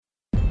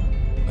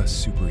A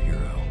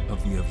superhero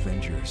of the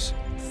Avengers,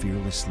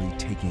 fearlessly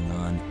taking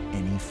on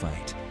any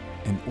fight.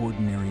 An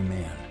ordinary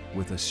man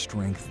with a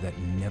strength that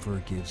never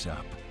gives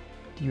up.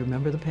 Do you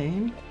remember the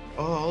pain?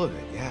 Oh, all of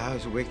it. Yeah, I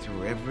was awake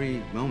through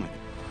every moment.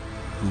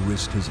 Who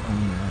risked his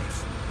own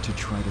life to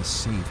try to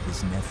save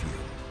his nephew.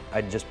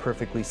 I just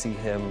perfectly see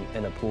him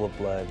in a pool of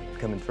blood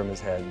coming from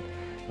his head.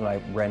 When I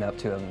ran up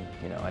to him,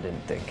 I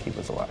didn't think he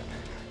was alive.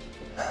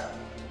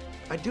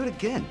 I'd do it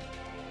again.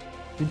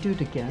 You'd do it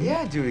again?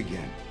 Yeah, I'd do it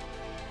again.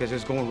 Because it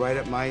was going right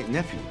at my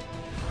nephew.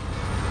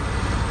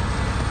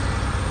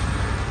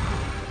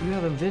 You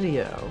have a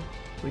video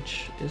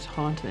which is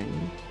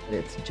haunting.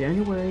 It's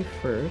January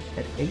 1st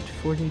at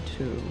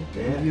 8:42,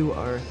 and you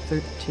are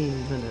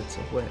 13 minutes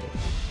away.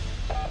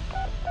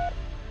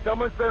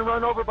 Someone's been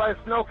run over by a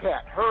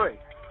snowcat. Hurry.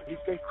 He's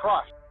been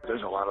crushed.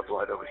 There's a lot of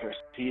blood over here.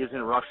 He is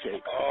in rough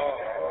shape.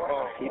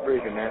 Keep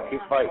breathing, man.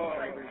 Keep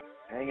fighting.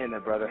 Hang in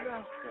there, brother.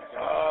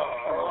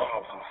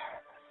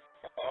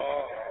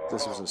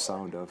 This was a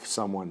sound of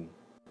someone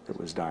that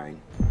was dying.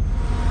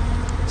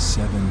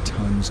 7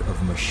 tons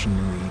of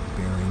machinery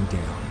bearing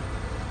down,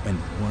 and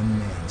one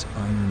man's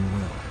iron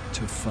will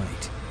to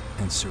fight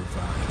and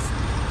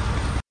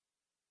survive.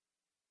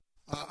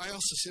 I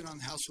also sit on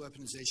the House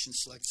Weaponization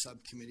Select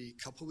Subcommittee.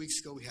 A couple weeks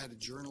ago, we had a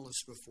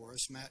journalist before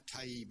us, Matt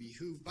Taibbi,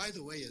 who, by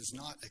the way, is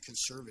not a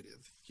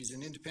conservative. He's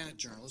an independent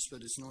journalist,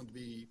 but is known to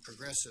be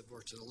progressive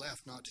or to the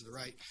left, not to the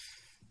right.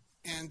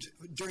 And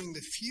during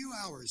the few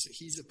hours that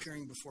he's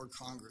appearing before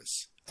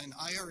Congress, an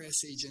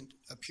IRS agent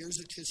appears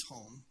at his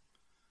home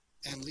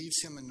and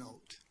leaves him a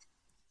note.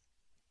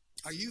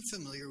 Are you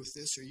familiar with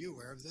this? Are you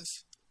aware of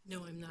this?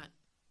 No, I'm not.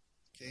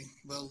 Okay,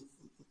 well,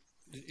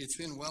 it's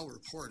been well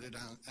reported,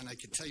 and I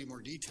could tell you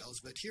more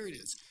details, but here it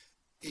is.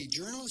 A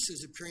journalist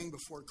is appearing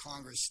before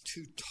Congress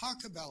to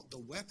talk about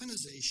the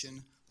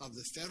weaponization of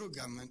the federal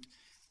government,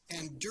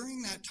 and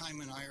during that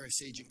time, an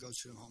IRS agent goes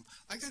to the home.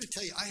 I got to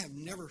tell you, I have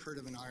never heard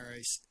of an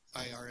IRS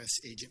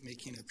agent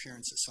making an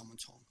appearance at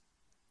someone's home,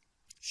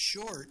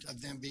 short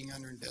of them being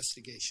under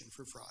investigation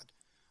for fraud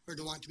or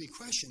to want to be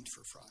questioned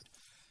for fraud.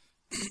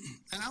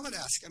 And I would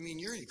ask,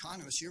 you're an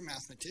economist, you're a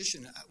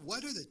mathematician,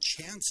 what are the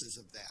chances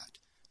of that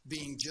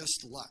being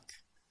just luck?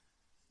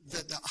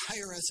 That the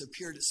IRS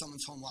appeared at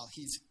someone's home while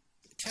he's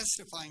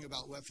testifying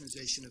about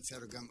weaponization of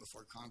federal government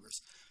before Congress?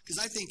 Because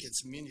I think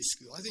it's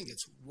minuscule. I think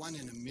it's 1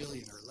 in a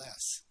million or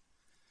less.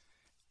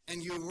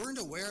 And you weren't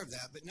aware of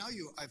that, but now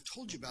I've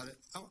told you about it.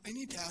 I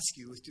need to ask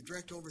you, with the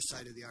direct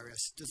oversight of the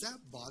IRS, does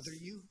that bother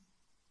you?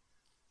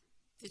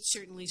 It's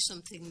certainly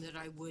something that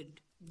I would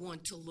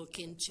want to look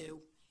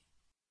into.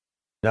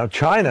 Now,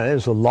 China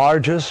is the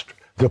largest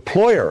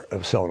deployer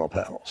of solar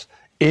panels.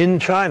 In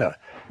China,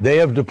 they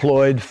have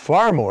deployed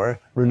far more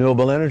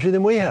renewable energy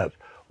than we have,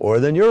 or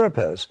than Europe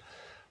has.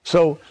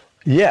 So,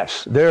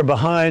 yes, they're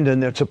behind,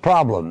 and it's a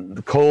problem.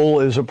 The coal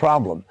is a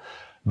problem.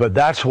 But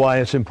that's why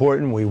it's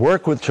important. We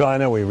work with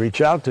China, we reach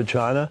out to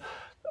China,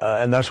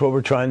 and that's what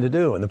we're trying to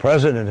do. And the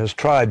president has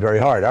tried very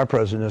hard. Our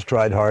president has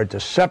tried hard to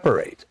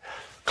separate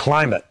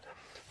climate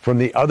from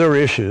the other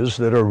issues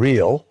that are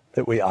real,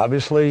 that we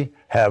obviously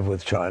have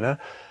with China.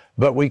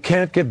 But we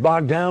can't get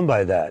bogged down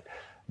by that,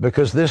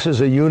 because this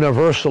is a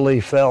universally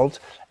felt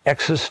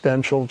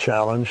existential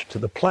challenge to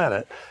the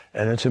planet,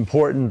 and it's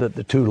important that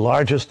the 2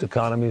 largest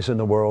economies in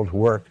the world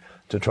work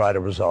to try to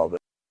resolve it.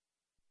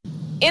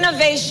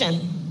 Innovation,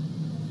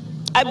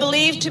 I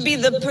believe, to be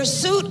the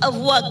pursuit of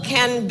what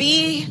can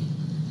be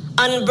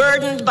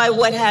unburdened by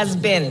what has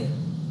been.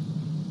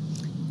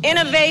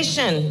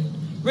 Innovation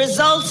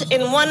results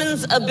in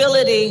one's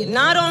ability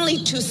not only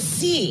to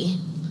see,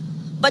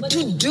 but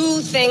to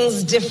do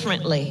things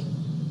differently.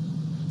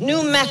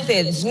 New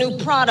methods, new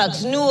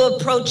products, new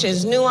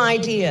approaches, new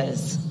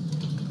ideas.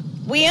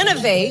 We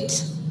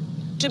innovate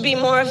to be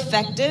more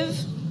effective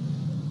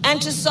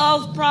and to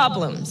solve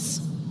problems.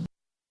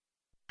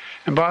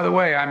 And by the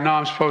way, I'm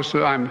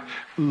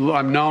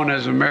known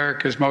as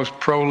America's most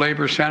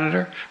pro-labor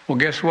senator. Well,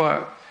 guess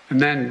what? And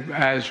then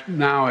as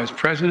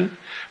president,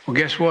 well,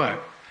 guess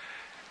what?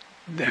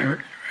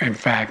 They're, in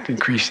fact,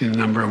 increasing the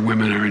number of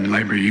women who are in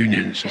labor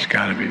unions. It's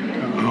got to be.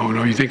 Oh,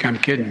 no, you think I'm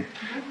kidding?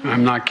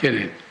 I'm not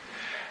kidding.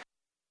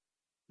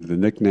 The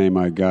nickname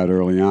I got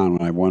early on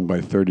when I won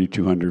by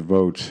 3,200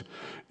 votes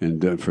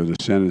and for the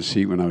Senate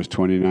seat when I was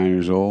 29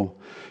 years old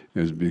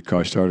is because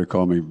I started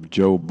calling me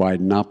Joe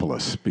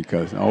Bidenopoulos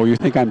because, oh, you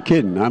think I'm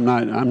kidding? I'm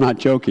not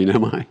joking,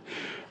 am I?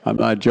 I'm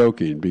not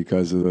joking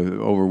because of the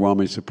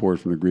overwhelming support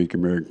from the Greek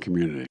American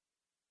community.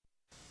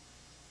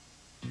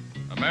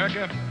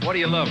 America, what do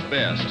you love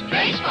best?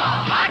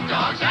 Baseball, hot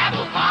dogs,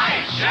 apple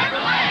pie, and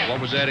Chevrolet.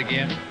 What was that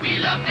again? We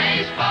love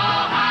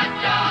baseball, hot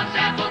dogs,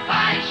 apple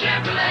pie, and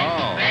Chevrolet.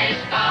 Oh.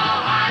 Baseball,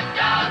 hot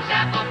dogs,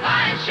 apple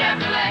pie, and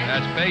Chevrolet.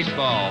 That's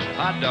baseball,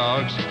 hot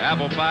dogs,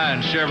 apple pie,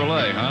 and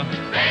Chevrolet, huh?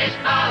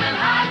 Baseball and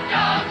hot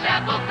dogs,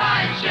 apple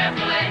pie, and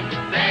Chevrolet.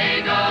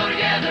 They go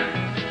together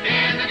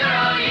in the good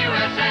old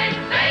USA.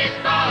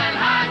 Baseball and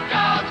hot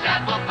dogs,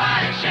 apple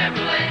pie, and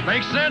Chevrolet.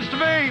 Makes sense to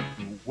me.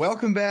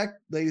 Welcome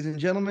back, ladies and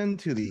gentlemen,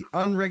 to the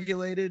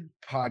Unregulated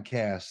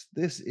Podcast.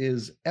 This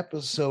is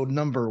episode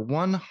number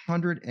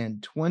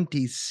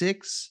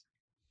 126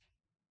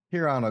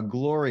 here on a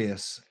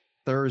glorious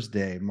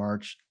Thursday,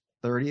 March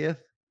 30th.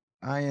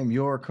 I am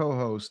your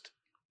co-host,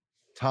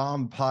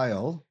 Tom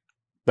Pyle.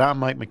 I'm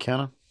Mike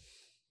McKenna.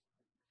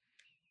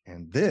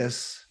 And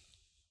this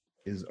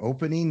is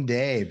opening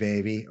day,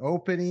 baby.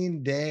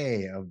 Opening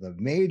day of the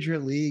Major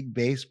League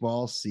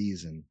Baseball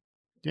season.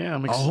 Yeah,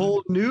 I'm a excited.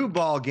 whole new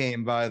ball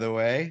game, by the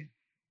way.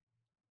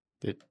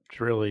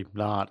 It's really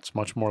not. It's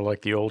much more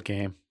like the old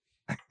game,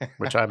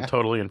 which I'm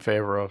totally in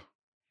favor of.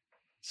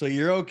 So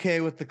you're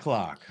okay with the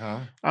clock, huh?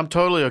 I'm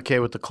totally okay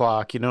with the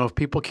clock. You know, if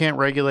people can't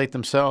regulate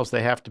themselves,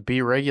 they have to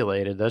be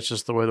regulated. That's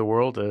just the way the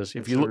world is.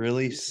 It's a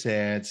really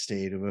sad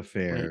state of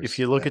affairs. If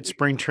you look at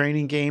spring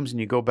training games and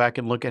you go back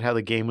and look at how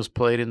the game was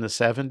played in the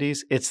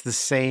 70s, it's the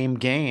same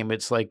game.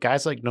 It's like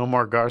guys like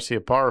Nomar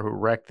Garciaparra who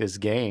wrecked this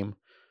game.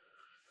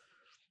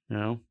 You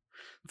know,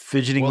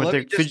 fidgeting with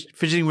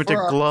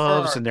their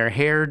gloves and their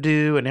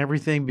hairdo and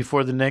everything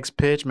before the next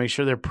pitch. Make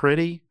sure they're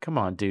pretty. Come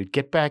on, dude,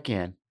 get back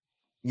in.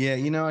 Yeah,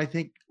 you know, I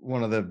think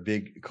one of the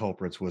big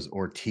culprits was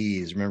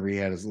Ortiz. Remember, he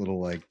had his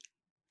little like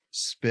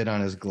spit on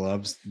his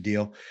gloves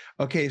deal.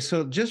 Okay,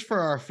 so just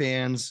for our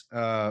fans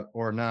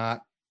or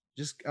not,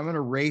 I'm going to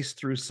race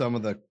through some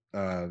of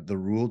the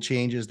rule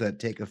changes that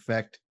take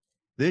effect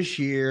this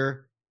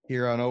year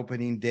here on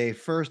opening day.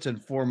 First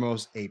and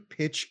foremost, a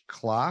pitch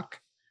clock.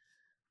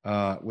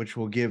 Which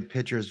will give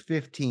pitchers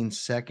 15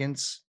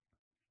 seconds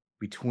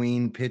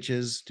between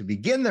pitches to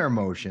begin their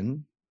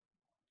motion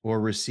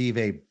or receive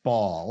a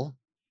ball,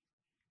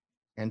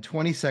 and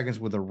 20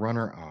 seconds with a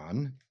runner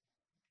on.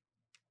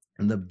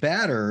 And the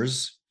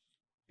batters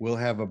will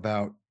have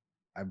about,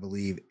 I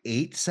believe,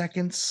 8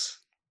 seconds.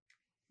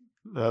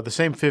 The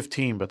same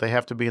 15, but they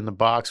have to be in the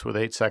box with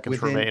 8 seconds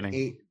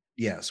remaining.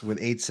 With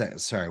 8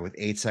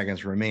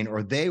 seconds remain,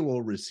 or they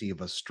will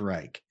receive a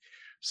strike.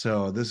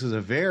 So this is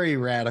a very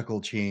radical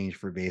change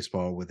for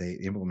baseball with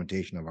the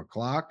implementation of a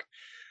clock.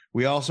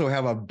 We also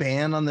have a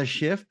ban on the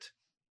shift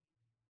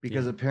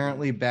because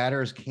apparently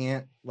batters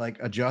can't like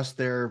adjust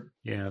their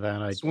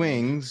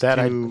swings. That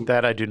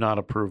I do not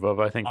approve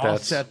of. I think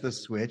that's set the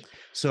switch.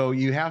 So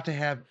you have to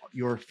have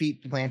your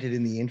feet planted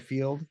in the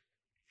infield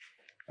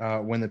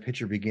when the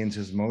pitcher begins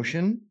his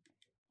motion.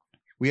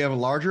 We have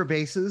larger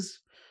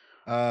bases,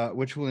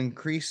 which will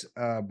increase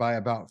by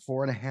about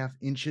 4.5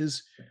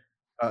 inches.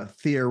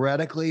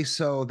 Theoretically,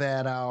 so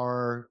that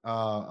our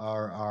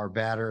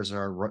batters,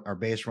 our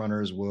base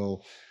runners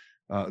will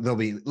there'll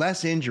be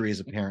less injuries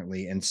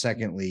apparently, and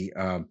secondly,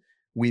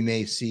 we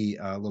may see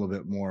a little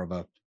bit more of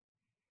a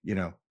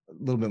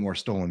little bit more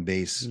stolen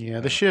base. Yeah,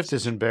 the shift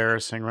is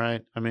embarrassing,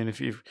 right? I mean,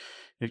 if you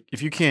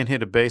can't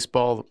hit a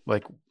baseball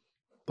like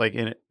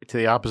to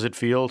the opposite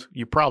field,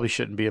 you probably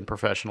shouldn't be in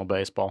professional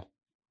baseball.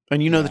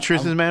 And the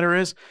truth of the matter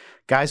is,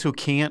 guys who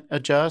can't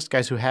adjust,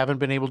 guys who haven't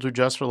been able to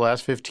adjust for the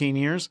last 15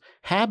 years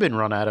have been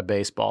run out of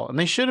baseball, and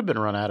they should have been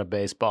run out of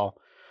baseball.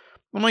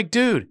 I'm like,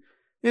 dude,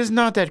 it's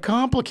not that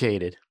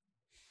complicated.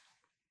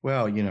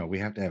 Well, we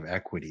have to have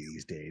equity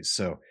these days.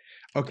 So,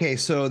 okay,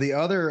 so the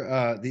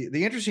other,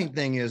 the interesting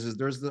thing is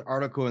there's the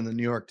article in the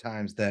New York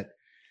Times that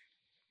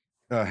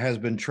has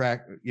been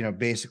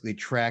basically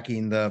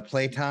tracking the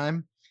play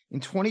time. In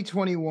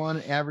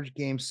 2021, average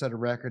games set a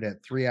record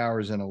at 3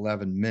 hours and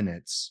 11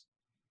 minutes.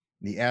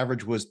 The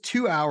average was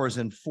 2 hours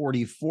and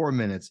 44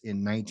 minutes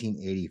in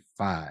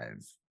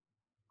 1985.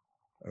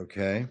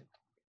 Okay.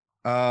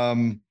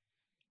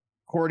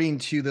 According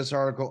to this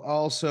article,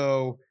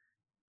 also,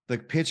 the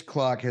pitch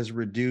clock has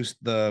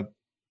reduced the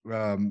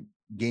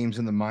games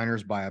in the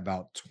minors by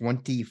about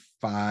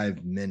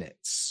 25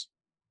 minutes.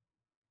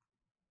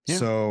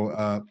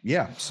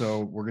 Yeah. So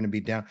we're going to be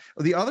down.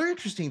 The other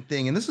interesting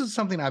thing, and this is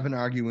something I've been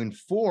arguing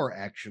for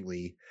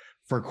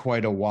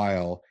quite a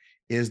while,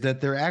 is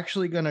that they're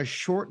actually going to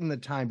shorten the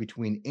time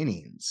between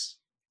innings.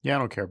 Yeah, I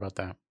don't care about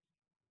that.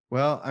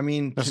 Well, I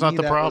mean, that's not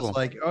the problem.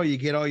 Like, you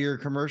get all your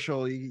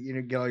commercial,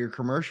 get all your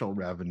commercial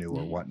revenue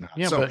or whatnot.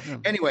 Yeah, so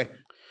anyway,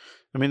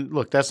 I mean,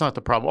 look, that's not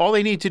the problem. All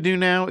they need to do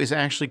now is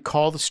actually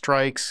call the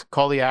strikes,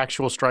 call the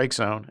actual strike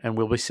zone, and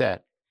we'll be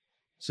set.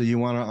 So you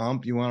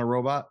want you want a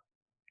robot?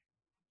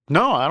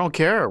 No, I don't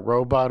care,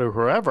 robot or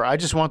whoever. I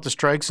just want the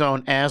strike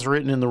zone as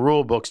written in the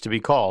rule books to be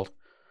called.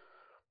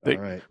 All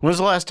right. When's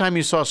the last time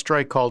you saw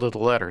strike called to the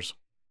letters?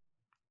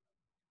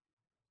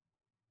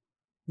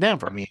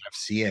 Never. I mean,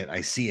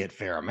 I see it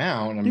fair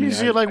amount. I mean, you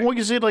see it like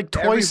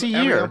twice a year.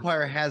 Every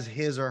umpire has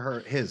his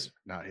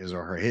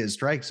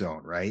strike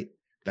zone, right?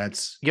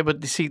 That's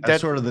but see that's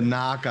sort of the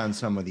knock on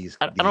some of these.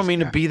 I don't mean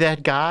to be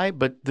that guy,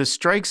 but the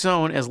strike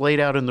zone as laid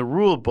out in the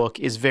rule book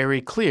is very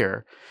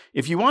clear.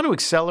 If you want to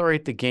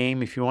accelerate the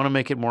game, if you want to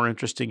make it more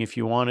interesting, if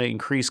you want to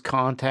increase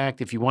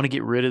contact, if you want to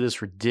get rid of this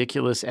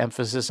ridiculous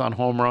emphasis on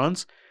home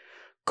runs,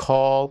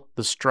 call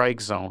the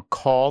strike zone,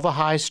 call the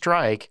high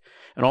strike,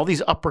 and all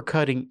these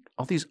uppercutting,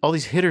 all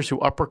these hitters who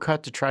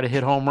uppercut to try to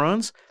hit home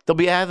runs, they'll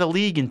be out of the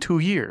league in 2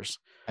 years.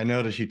 I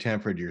noticed you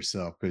tempered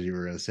yourself because you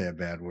were going to say a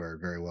bad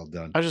word. Very well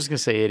done. I was just going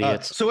to say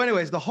idiots. So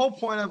anyways, the whole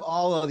point of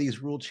all of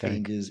these rule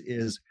changes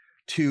is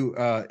to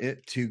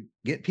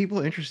get people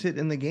interested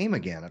in the game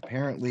again.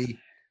 Apparently,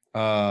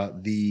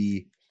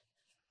 the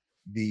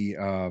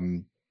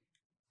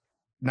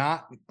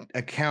not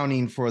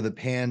accounting for the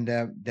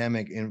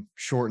pandemic in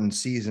shortened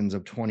seasons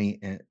of 2020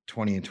 and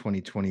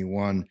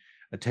 2021,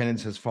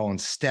 attendance has fallen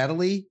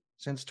steadily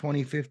since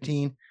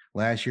 2015.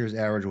 Last year's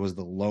average was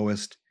the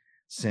lowest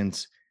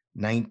since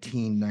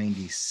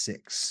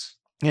 1996.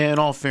 Yeah, in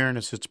all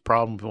fairness, it's a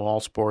problem with all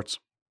sports.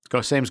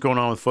 Same's going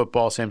on with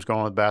football. Same's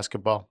going on with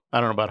basketball. I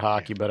don't know about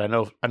hockey, but I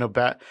know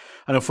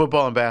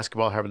football and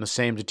basketball are having the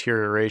same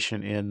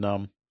deterioration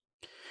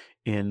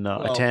in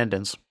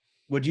attendance.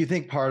 Would you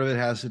think part of it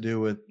has to do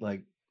with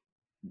like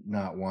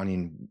not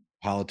wanting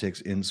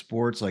politics in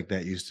sports? Like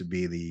that used to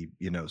be the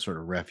sort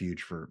of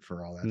refuge for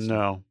all that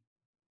stuff?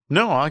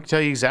 No, I can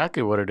tell you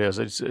exactly what it is.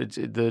 It's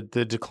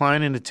the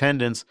decline in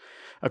attendance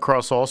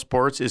across all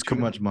sports is too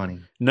much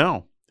money.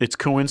 No, it's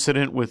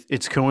coincident with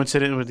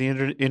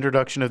the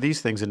introduction of these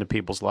things into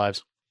people's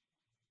lives.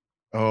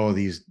 Oh,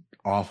 these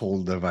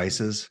awful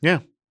devices. Yeah.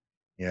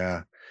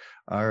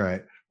 All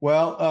right.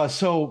 Well,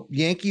 so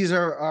Yankees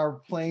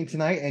are playing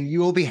tonight, and you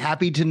will be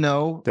happy to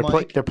know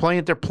they're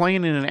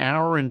playing in an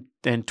hour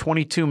and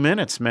 22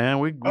 minutes,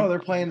 man. They're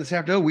playing this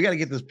afternoon. We got to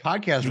get this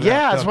podcast.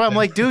 Yeah, that's why I'm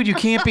like, dude, you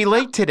can't be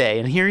late today,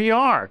 and here you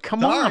are.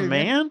 Come on,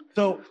 man.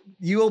 So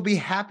you will be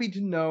happy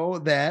to know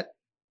that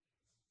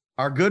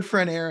our good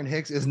friend Aaron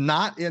Hicks is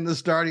not in the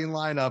starting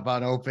lineup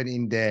on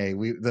opening day.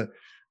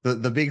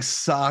 The big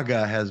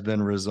saga has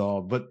been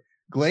resolved, but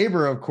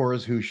Glaber, of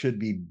course, who should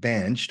be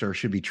benched or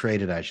should be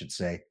traded, I should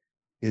say,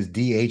 is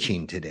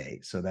DHing today.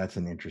 So that's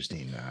an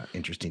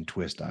interesting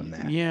twist on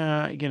that.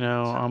 Yeah,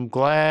 I'm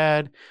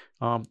glad.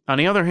 On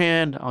the other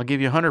hand, I'll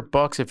give you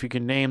 $100 if you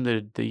can name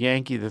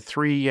the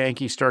three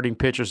Yankee starting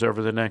pitchers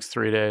over the next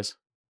 3 days,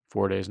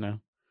 4 days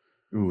now.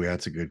 Ooh,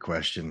 that's a good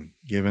question.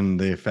 Given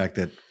the fact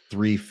that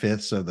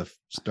 3/5 of the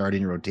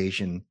starting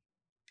rotation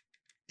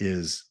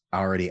is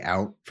already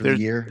out for the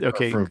year,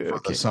 for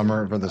the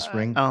summer, for the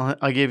spring.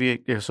 I'll give you.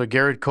 So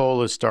Garrett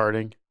Cole is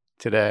starting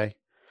today.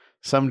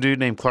 Some dude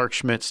named Clark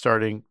Schmidt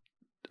starting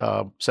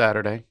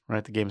Saturday,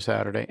 right? The game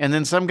Saturday. And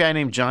then some guy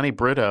named Johnny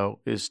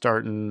Brito is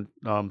starting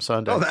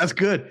Sunday. Oh, that's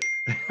good.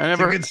 That's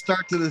a good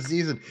start to the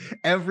season.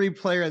 Every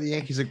player the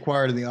Yankees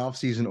acquired in the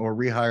offseason or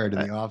rehired in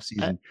the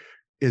offseason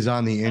is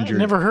on the injured. I've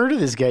never heard of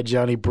this guy,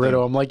 Johnny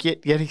Brito. I'm like, here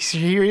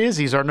he is.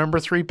 He's our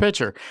number 3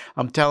 pitcher.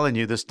 I'm telling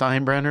you, the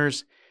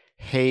Steinbrenners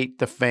hate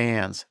the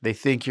fans. They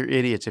think you're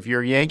idiots. If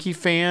you're a Yankee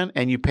fan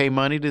and you pay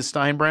money to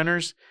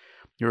Steinbrenners,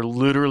 you're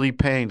literally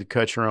paying to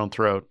cut your own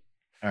throat.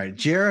 All right,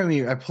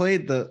 Jeremy, I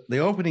played the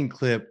opening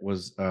clip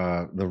was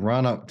the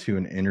run up to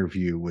an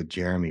interview with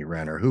Jeremy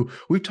Renner, who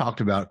we've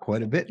talked about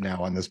quite a bit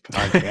now on this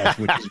podcast,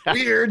 which is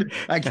weird.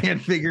 I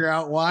can't figure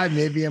out why.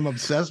 Maybe I'm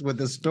obsessed with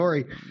this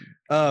story.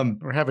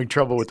 We're having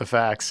trouble with the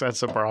facts.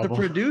 That's a problem.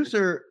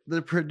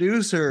 The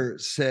producer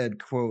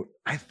said, quote,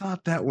 "I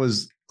thought that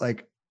was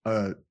like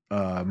a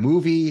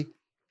movie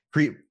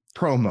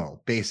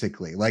promo,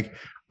 basically. Like,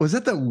 was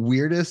that the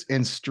weirdest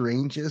and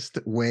strangest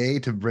way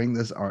to bring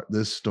this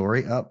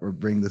story up or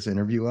bring this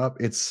interview up?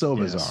 It's so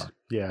bizarre.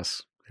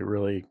 Yes,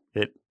 the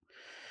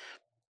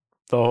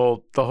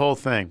whole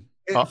thing.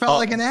 It felt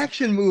like an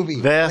action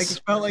movie.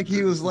 It felt like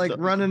he was like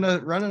running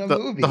a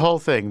movie. The whole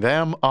thing,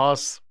 them,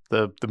 us,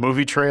 the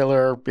movie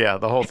trailer. Yeah,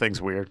 the whole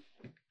thing's weird.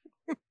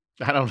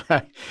 I don't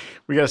know.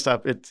 We got to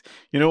stop it.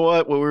 You know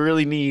what? What we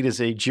really need is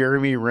a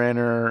Jeremy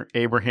Renner,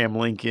 Abraham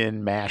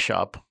Lincoln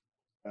mashup.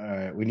 All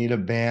right, we need a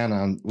ban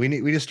on.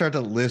 We just start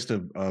the list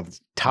of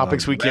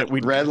topics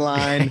red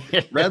line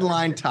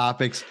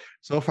topics.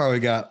 So far, we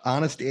got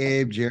Honest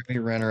Abe, Jeremy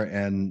Renner,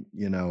 and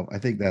I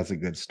think that's a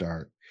good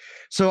start.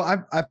 So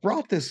I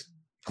brought this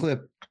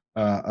clip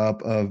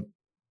up of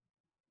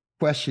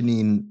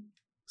questioning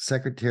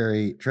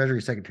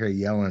Treasury Secretary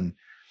Yellen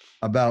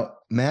about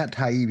Matt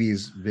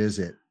Taibbi's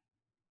visit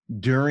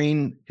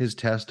during his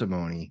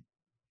testimony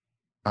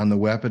on the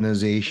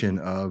weaponization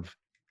of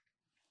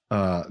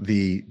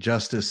the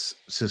justice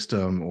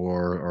system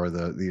or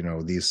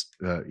these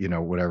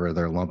whatever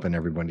they're lumping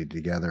everybody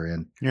together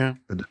in. Yeah.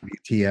 The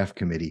WTF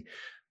committee.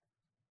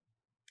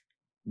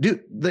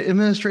 Dude, the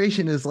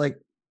administration is like,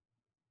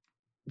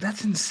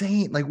 that's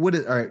insane. Like,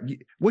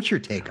 what's your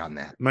take on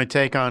that? My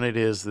take on it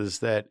is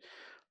that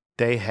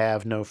they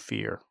have no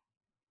fear.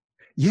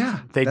 Yeah,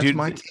 that's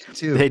my take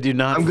too. They do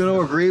not. I'm going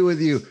to agree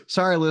with you.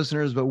 Sorry,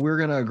 listeners, but we're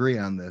going to agree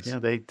on this. Yeah,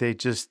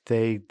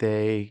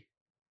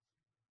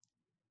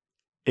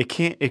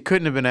 It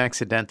couldn't have been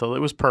accidental. It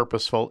was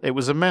purposeful. It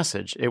was a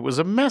message. It was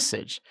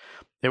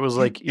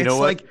like, you know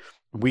what?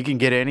 We can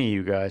get any of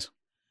you guys.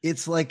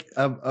 It's like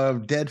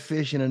a dead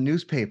fish in a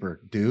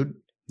newspaper, dude.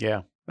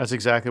 Yeah, that's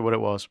exactly what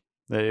it was.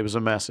 It was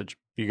a message.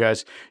 You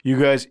guys,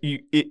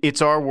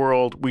 it's our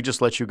world. We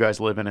just let you guys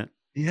live in it.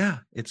 Yeah,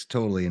 it's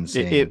totally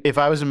insane. If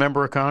I was a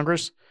member of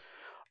Congress,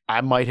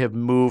 I may have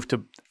moved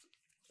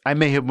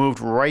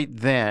right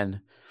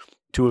then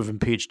to have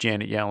impeached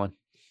Janet Yellen.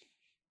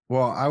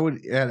 Well, I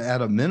would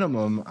at a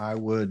minimum, I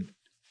would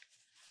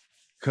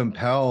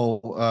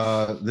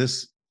compel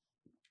this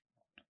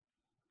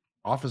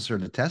officer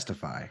to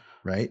testify,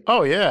 right?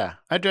 Oh yeah,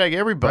 I drag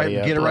everybody.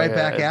 Right, get it right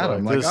back at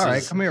him. Like, all right,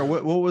 is, come here.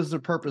 What was the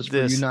purpose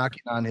for you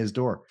knocking on his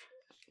door?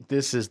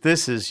 This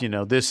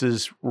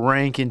is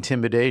rank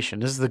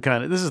intimidation. This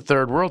is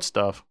third world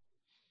stuff.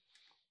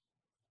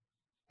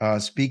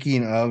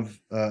 Speaking of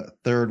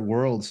third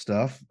world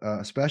stuff,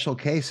 Special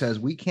K says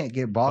we can't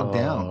get bogged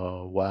down.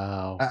 Oh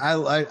wow!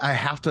 I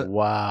have to.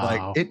 Wow!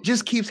 Like it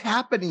just keeps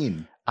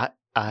happening.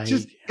 I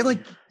just like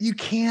you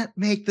can't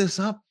make this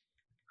up,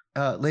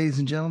 ladies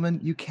and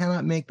gentlemen. You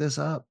cannot make this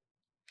up.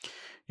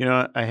 You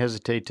know, I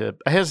hesitate to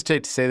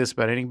say this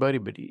about anybody,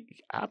 but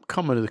I'm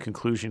coming to the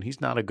conclusion he's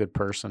not a good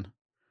person.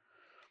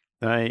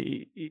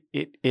 We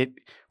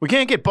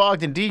can't get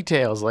bogged in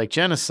details like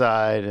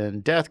genocide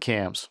and death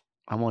camps.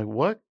 I'm like,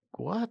 what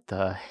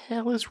the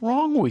hell is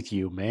wrong with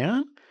you,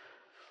 man?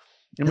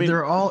 I mean,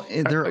 they're all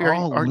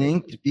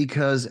linked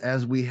because,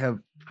 as we have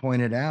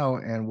pointed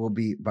out, and we'll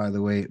be, by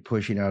the way,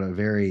 pushing out a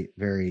very,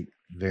 very,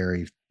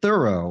 very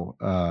thorough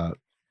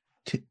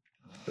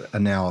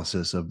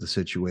analysis of the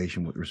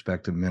situation with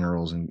respect to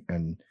minerals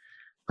and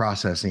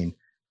processing.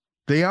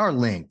 They are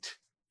linked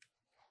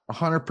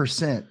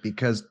 100%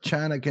 because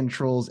China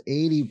controls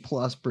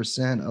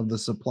 80+% of the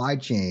supply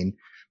chain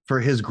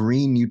for his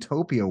green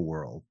utopia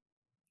world.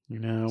 You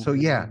know, so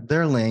yeah,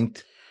 they're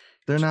linked.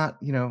 They're not,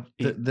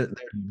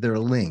 they're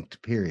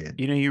linked, period.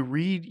 You know, you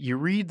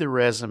read the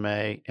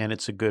resume and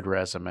it's a good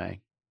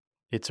resume.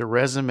 It's a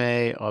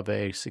resume of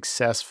a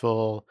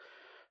successful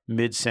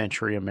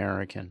mid-century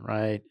American,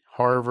 right?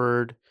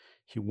 Harvard,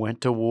 he went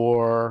to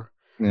war.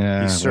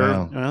 Yeah, he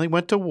served. Well, he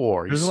went to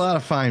war. There's a lot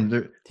of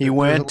fine. He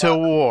went to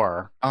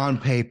war on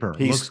paper.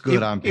 Looks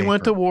good on paper. He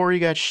went to war. He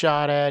got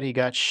shot at. He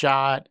got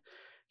shot.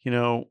 You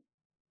know,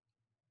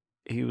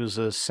 he was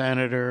a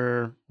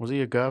senator. Was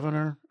he a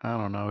governor? I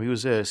don't know. He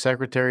was a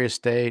secretary of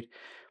state.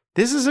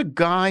 This is a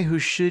guy who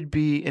should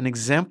be an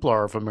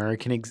exemplar of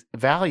American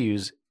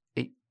values.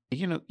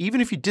 You know,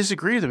 even if you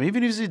disagree with him,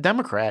 even if he's a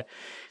Democrat,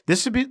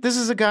 this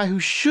is a guy who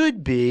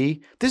should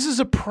be. This is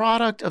a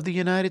product of the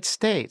United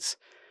States.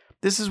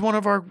 This is one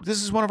of our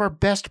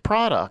best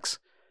products.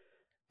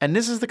 And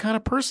this is the kind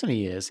of person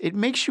he is. It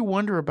makes you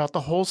wonder about the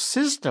whole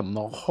system,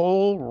 the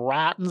whole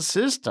rotten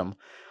system.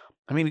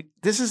 I mean,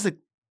 this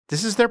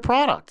is their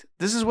product.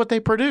 This is what they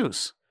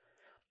produce.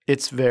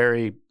 It's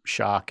very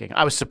shocking.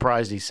 I was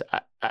surprised.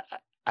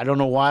 I don't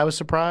know why I was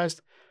surprised,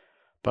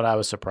 but I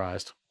was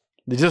surprised.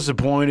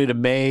 Disappointed,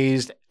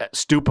 amazed,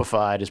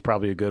 stupefied is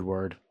probably a good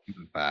word.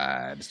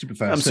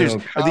 Stupefied. I'm serious.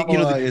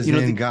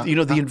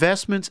 The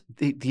investments,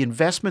 the the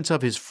investments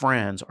of his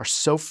friends are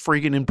so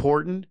freaking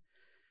important.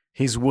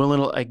 He's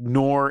willing to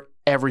ignore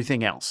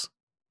everything else.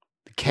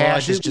 The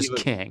cash is just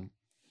king.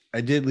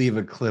 I did leave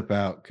a clip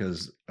out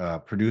because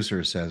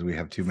producer says we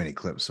have too many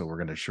clips, so we're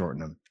going to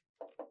shorten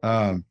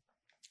them.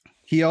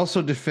 He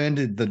also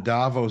defended the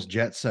Davos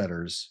jet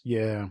setters.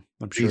 Yeah,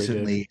 I'm sure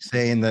recently,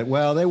 saying that,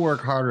 well, they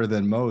work harder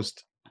than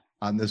most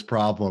on this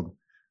problem,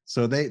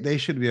 so they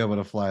should be able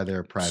to fly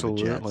their private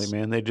jets. Absolutely,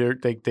 man. They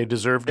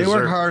deserve. They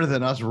work harder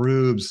than us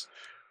rubes,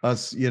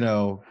 us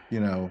low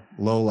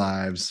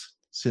lives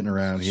sitting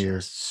around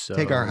here.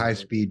 Take our high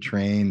speed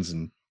trains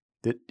and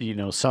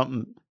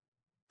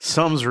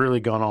something's really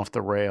gone off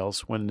the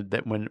rails when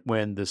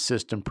the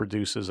system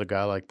produces a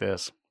guy like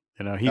this.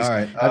 You know, he's. All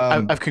right,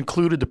 I've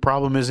concluded the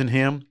problem isn't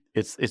him.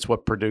 It's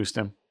what produced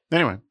him.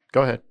 Anyway,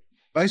 go ahead.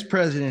 Vice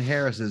President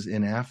Harris is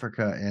in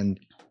Africa, and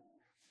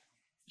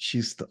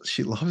she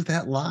loves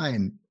that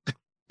line,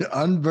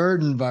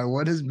 unburdened by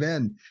what has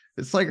been.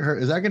 It's like her.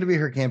 Is that going to be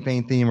her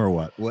campaign theme or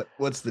what?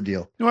 What's the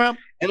deal? Well,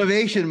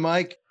 innovation,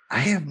 Mike. I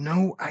have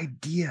no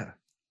idea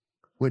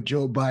what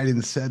Joe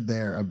Biden said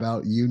there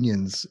about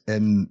unions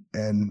and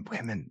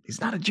women.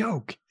 It's not a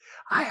joke.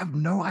 I have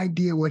no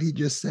idea what he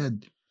just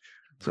said.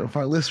 So if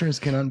our listeners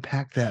can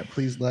unpack that,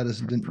 please let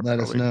us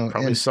know.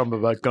 Probably something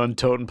about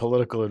gun-toting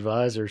political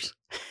advisors.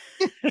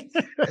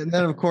 And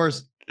then, of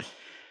course,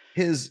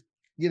 his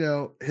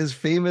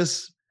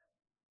famous,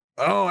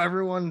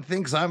 everyone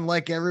thinks I'm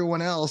like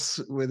everyone else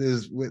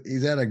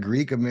he's at a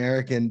Greek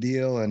American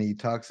deal, and he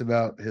talks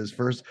about his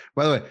first.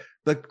 By the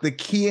way, the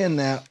key in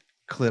that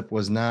clip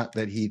was not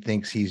that he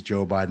thinks he's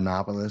Joe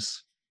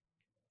Bidenopoulos.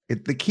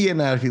 The key in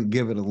that, if you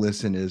give it a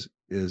listen, is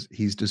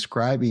he's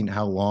describing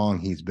how long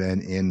he's been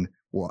in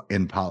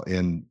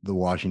the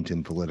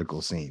Washington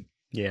political scene.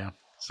 Yeah.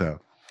 So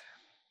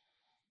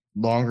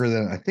longer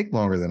than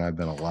I've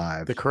been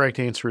alive. The correct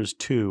answer is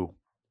 2.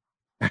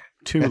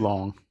 Too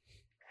long.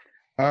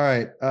 All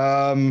right.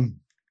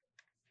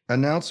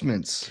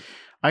 Announcements.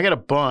 I got a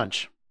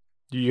bunch.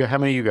 How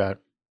many you got?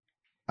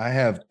 I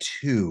have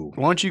 2.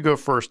 Why don't you go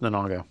first and then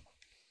I'll go?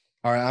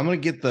 All right. I'm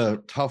going to get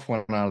the tough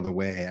one out of the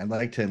way. I'd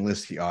like to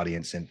enlist the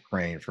audience in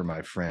praying for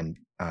my friend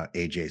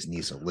AJ's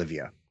niece,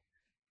 Olivia.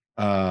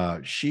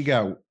 She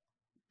got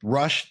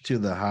rushed to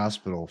the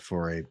hospital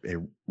for a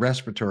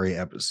respiratory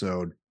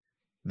episode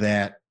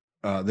that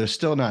they're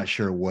still not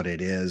sure what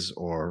it is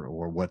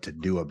or what to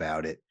do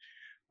about it.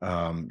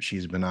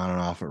 She's been on and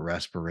off a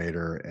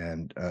respirator,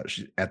 and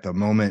at the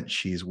moment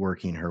she's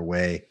working her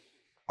way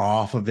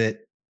off of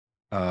it.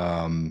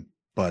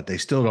 But they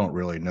still don't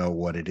really know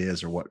what it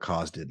is or what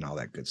caused it and all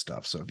that good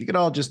stuff. So if you could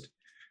all just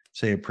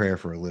say a prayer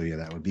for Olivia,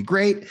 that would be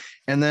great.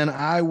 And then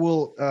I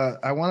want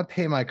to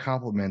pay my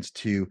compliments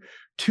to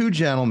two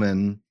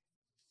gentlemen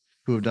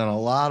who have done a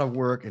lot of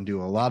work and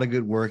do a lot of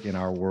good work in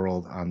our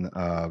world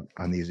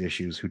on these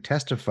issues, who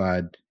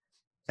testified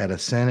at a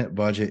Senate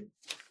Budget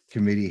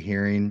Committee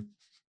hearing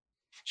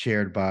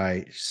chaired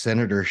by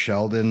Senator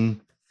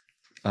Sheldon,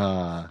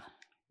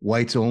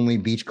 Whites Only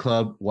Beach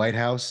Club, White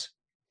House,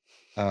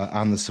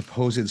 on the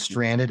supposed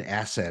stranded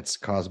assets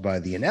caused by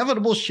the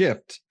inevitable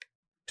shift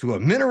to a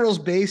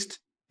minerals-based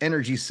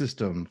energy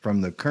system from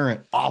the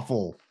current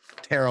awful,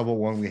 terrible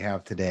one we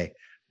have today.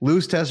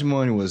 Lou's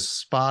testimony was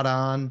spot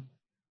on,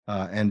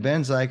 and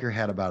Ben Zeiker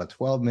had about a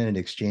 12-minute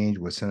exchange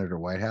with Senator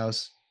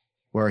Whitehouse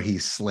where he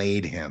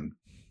slayed him.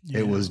 Yeah.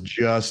 It was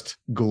just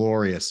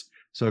glorious.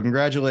 So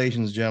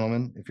congratulations,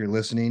 gentlemen. If you're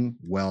listening,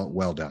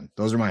 well done.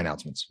 Those are my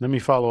announcements. Let me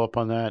follow up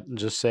on that and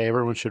just say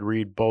everyone should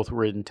read both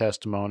written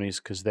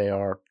testimonies because they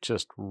are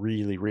just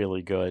really,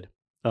 really good.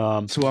 So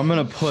I'm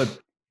going to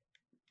put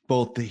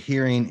both the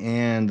hearing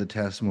and the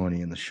testimony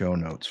in the show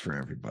notes for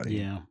everybody.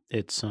 Yeah,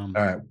 it's all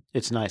right.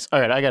 It's nice.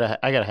 All right, I got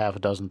a half a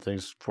dozen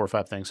things, 4 or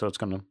 5 things, so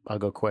I'll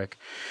go quick.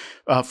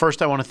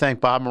 First, I want to thank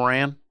Bob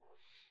Moran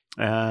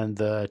and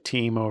the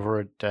team over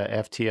at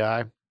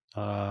FTI.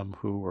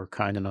 Who were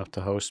kind enough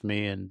to host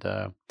me and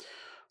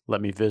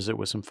let me visit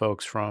with some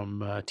folks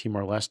from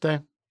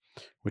Timor-Leste,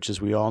 which,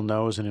 as we all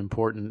know, is an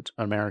important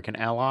American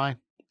ally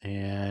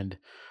and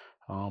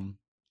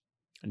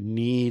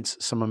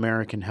needs some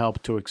American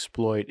help to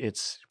exploit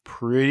its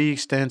pretty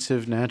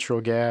extensive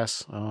natural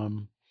gas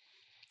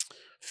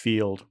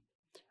field,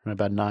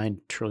 about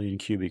 9 trillion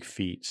cubic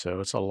feet. So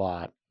it's a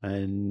lot.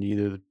 And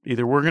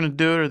either we're going to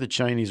do it or the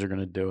Chinese are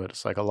going to do it.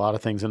 It's like a lot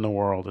of things in the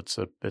world. It's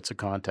a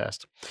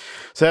contest.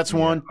 So that's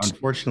one.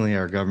 Unfortunately,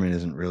 our government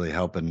isn't really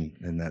helping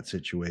in that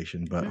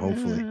situation, but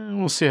hopefully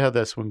we'll see how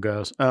this one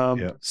goes.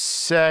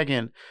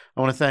 Second,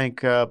 I want to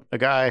thank a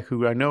guy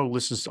who I know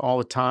listens all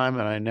the time,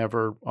 and I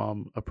never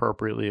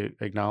appropriately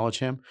acknowledge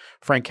him,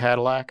 Frank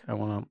Cadillac. I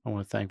want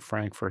to thank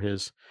Frank for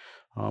his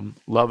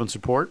love and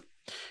support.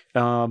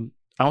 I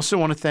also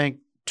want to thank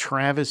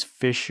Travis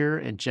Fisher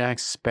and Jack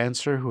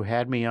Spencer, who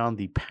had me on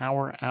the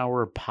Power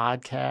Hour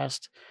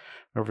podcast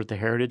over at the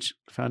Heritage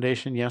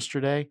Foundation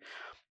yesterday.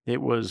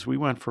 We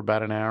went for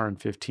about an hour and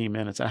 15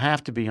 minutes. I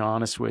have to be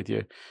honest with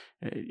you,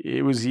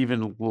 it was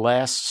even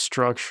less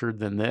structured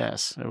than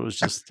this. It was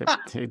just,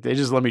 they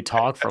just let me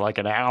talk for like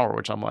an hour,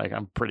 which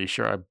I'm pretty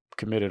sure I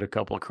committed a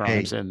couple of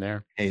crimes in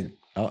there. Hey,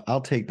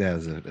 I'll take that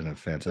as an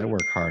offense. I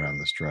work hard on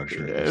the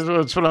structure.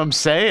 That's what I'm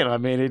saying. I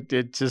mean,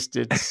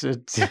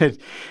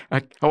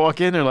 I walk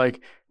in there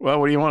like, well,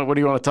 what do you want? What do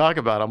you want to talk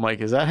about? I'm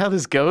like, is that how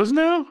this goes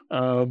now?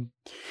 I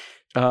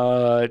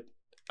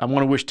want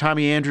to wish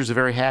Tommy Andrews a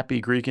very happy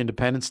Greek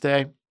Independence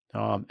Day.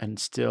 And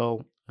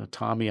still,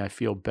 Tommy, I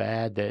feel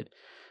bad that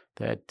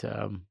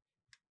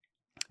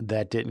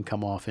didn't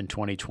come off in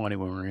 2020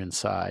 when we were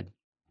inside.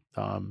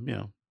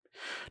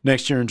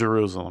 Next year in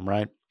Jerusalem,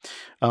 right?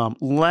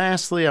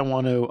 Lastly, I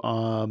want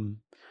to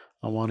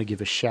give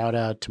a shout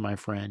out to my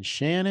friend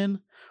Shannon,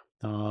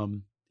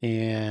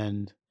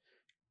 and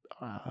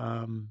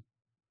I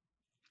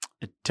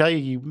tell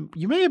you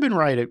may have been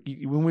right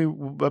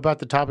about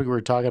the topic we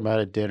were talking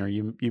about at dinner.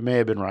 You may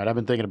have been right. I've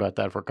been thinking about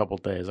that for a couple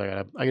of days. I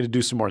got to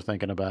do some more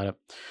thinking about it.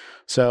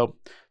 So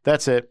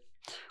that's it.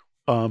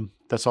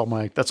 That's all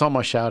my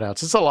shout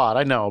outs. It's a lot,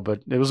 I know,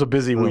 but it was a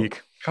busy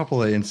week.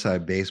 Couple of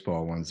inside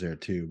baseball ones there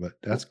too, but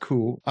that's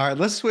cool. All right,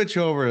 let's switch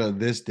over to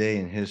this day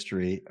in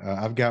history.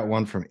 I've got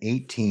one from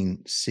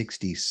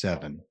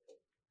 1867.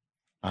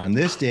 On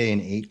this day in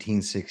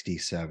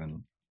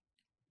 1867,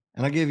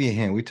 and I'll give you a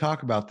hint. We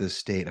talk about this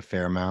state a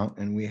fair amount,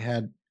 and we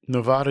had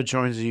Nevada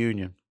joins the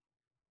Union.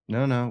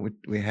 No,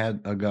 we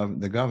had the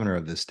governor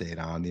of this state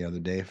on the other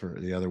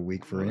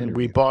week for an interview.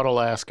 We bought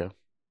Alaska.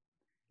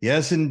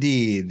 Yes,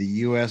 indeed. The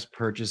U.S.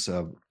 purchase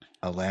of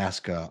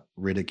Alaska,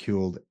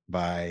 ridiculed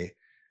by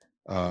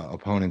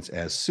opponents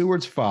as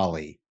Seward's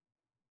Folly,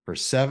 for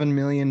 $7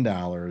 million,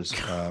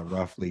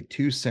 roughly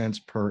 2 cents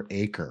per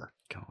acre.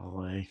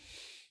 Golly.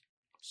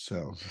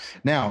 So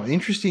now,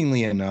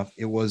 interestingly enough,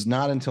 it was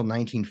not until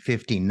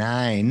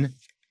 1959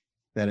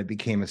 that it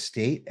became a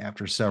state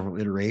after several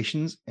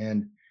iterations.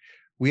 And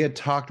we had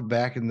talked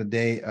back in the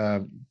day,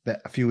 a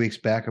few weeks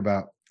back,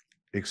 about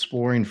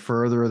exploring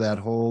further that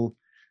whole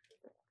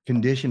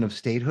condition of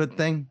statehood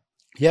thing.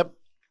 Yep.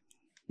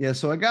 Yeah,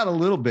 so I got a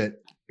little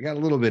bit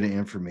of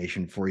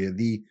information for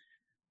you.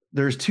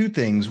 There's two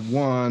things.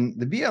 One,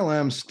 the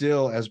BLM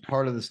still, as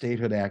part of the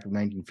Statehood Act of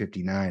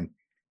 1959,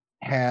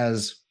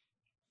 has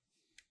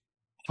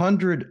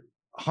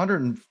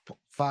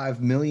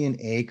 105 million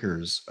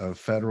acres of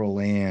federal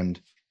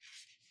land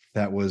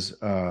that was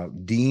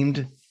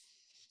deemed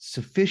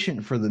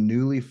sufficient for the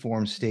newly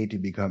formed state to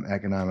become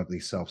economically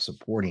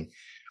self-supporting.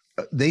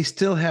 They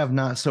still have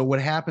not. So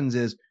what happens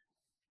is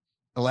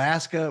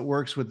Alaska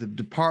works with the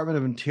Department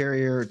of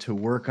Interior to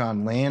work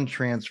on land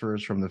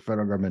transfers from the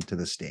federal government to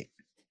the state.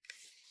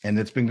 And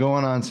it's been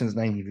going on since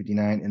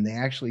 1959, and they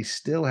actually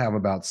still have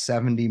about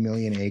 70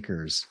 million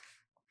acres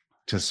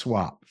to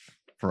swap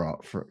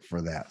for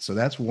that. So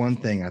that's one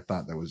thing I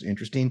thought that was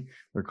interesting.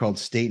 They're called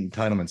state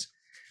entitlements.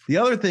 The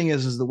other thing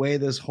is the way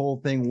this whole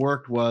thing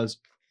worked was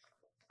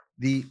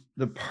the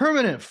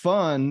permanent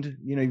fund,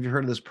 you've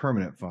heard of this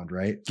permanent fund,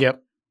 right?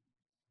 Yep.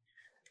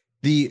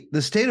 The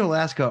state of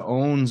Alaska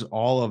owns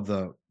all of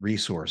the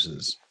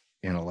resources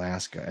in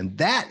Alaska, and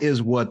that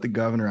is what the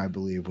governor, I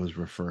believe, was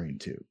referring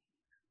to.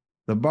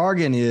 The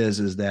bargain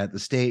is that the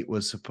state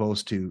was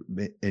supposed to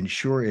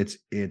ensure its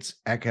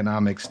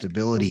economic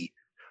stability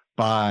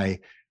by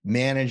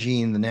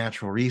managing the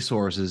natural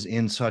resources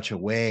in such a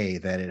way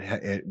that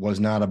it was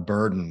not a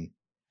burden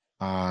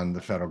on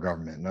the federal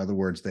government. In other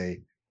words,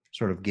 they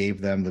sort of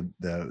gave them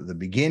the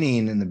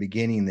beginning. In the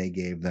beginning, they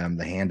gave them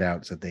the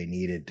handouts that they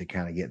needed to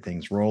kind of get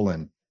things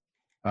rolling.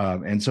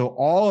 And so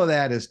all of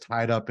that is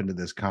tied up into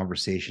this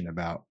conversation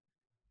about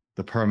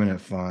the permanent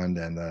fund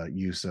and the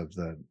use of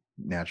the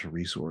natural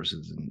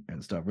resources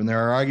and stuff. And there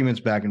are arguments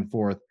back and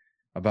forth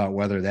about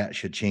whether that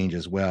should change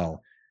as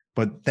well.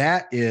 But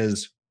that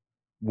is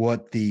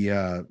what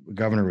the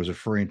governor was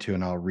referring to,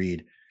 and I'll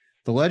read.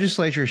 The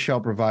legislature shall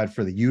provide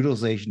for the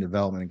utilization,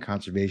 development, and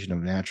conservation of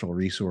natural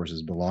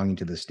resources belonging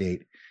to the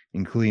state,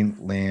 including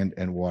land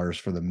and waters,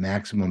 for the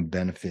maximum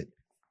benefit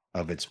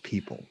of its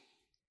people.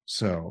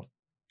 So,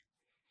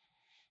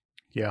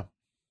 yeah.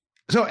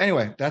 So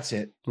anyway, that's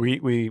it.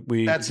 We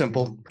that's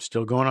simple.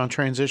 Still going on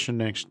transition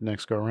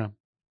next go around.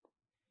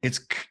 It's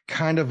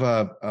kind of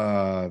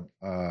a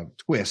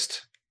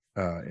twist,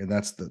 and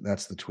that's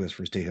the twist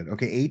for statehood.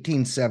 Okay,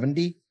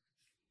 1870.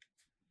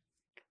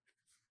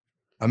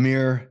 A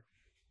mere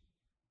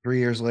 3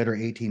 years later,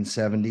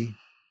 1870.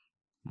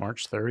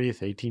 March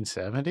 30th,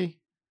 1870?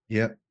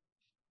 Yep.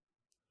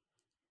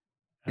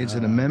 It's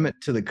an amendment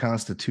to the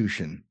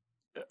Constitution.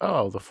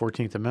 Oh, the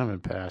 14th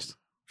Amendment passed.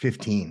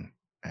 15,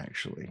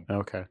 actually.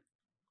 Okay.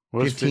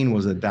 15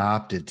 was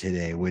adopted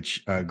today,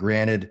 which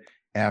granted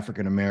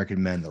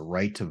African-American men the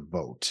right to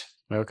vote.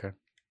 Okay.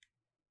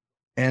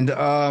 And in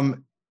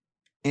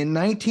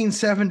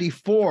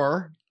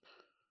 1974...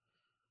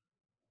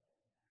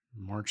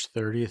 March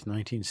 30th,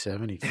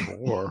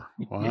 1974.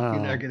 Wow.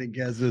 You're not going to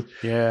guess this.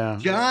 Yeah.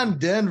 John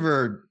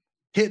Denver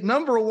hit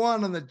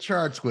 #1 on the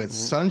charts with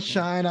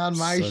Sunshine on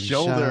My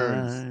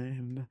Shoulders.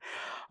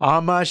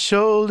 On my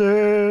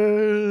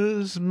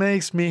shoulders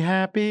makes me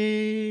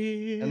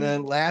happy. And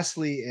then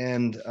lastly,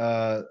 and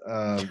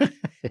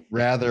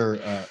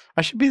rather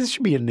this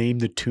should be a name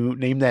that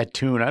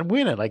tune. I'd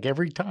win it like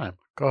every time.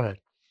 Go ahead.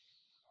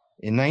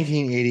 In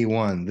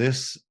 1981,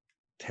 this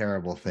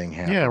terrible thing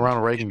happened. Yeah,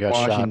 Ronald Reagan got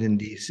shot. Washington,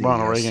 D.C.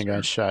 Ronald Reagan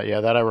got shot.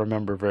 Yeah, that I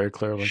remember very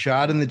clearly.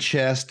 Shot in the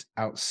chest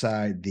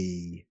outside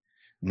the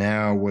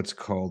now what's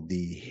called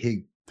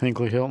the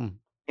Hinckley Hilton.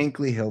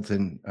 Hinckley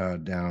Hilton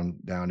down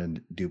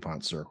in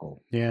DuPont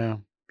Circle. Yeah.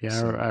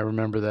 So, I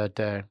remember that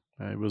day.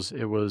 It was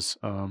a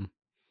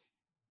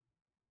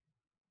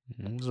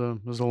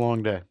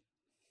long day.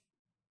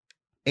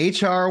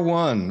 HR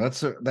 1.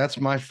 That's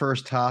my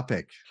first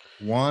topic.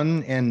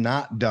 One and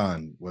not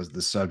done was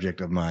the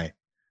subject of my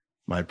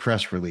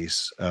press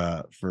release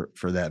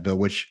for that bill,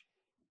 which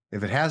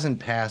if it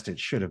hasn't passed, it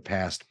should have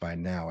passed by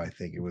now. I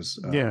think it was.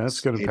 It's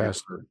going to pass.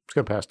 It's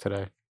going to pass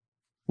today.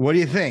 What do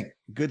you think?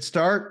 Good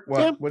start?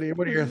 What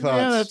are your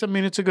thoughts?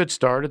 Yeah, it's a good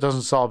start. It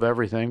doesn't solve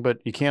everything, but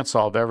you can't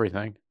solve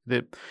everything.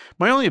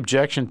 My only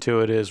objection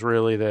to it is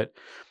really that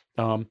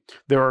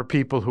there are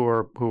people who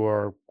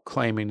are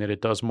claiming that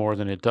it does more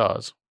than it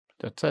does.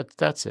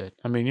 That's it.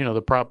 I mean,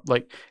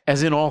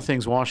 as in all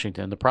things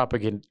Washington,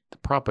 the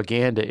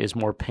propaganda is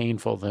more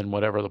painful than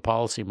whatever the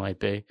policy might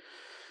be.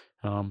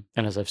 And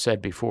as I've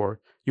said before,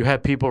 you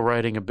have people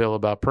writing a bill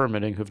about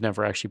permitting who've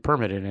never actually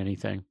permitted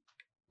anything.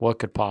 What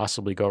could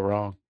possibly go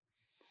wrong?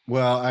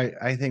 Well,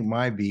 I think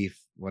my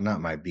beef, well, not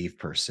my beef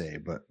per se,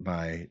 but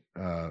my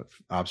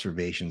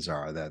observations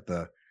are that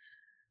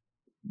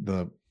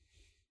the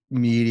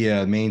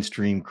media,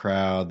 mainstream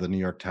crowd, the New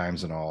York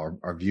Times and all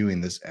are viewing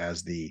this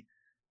as the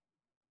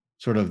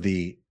sort of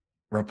the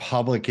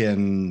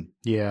Republican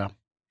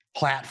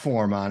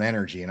platform on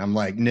energy. And I'm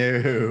like,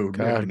 no.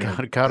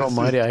 God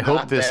almighty, I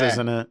hope this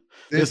isn't it.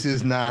 This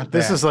is not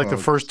This that, is like folks.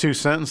 the first two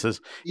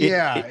sentences.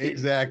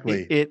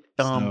 Exactly.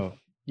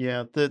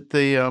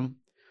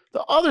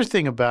 The other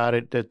thing about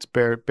it that's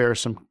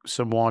bears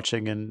some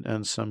watching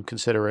and some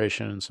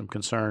consideration and some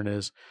concern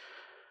is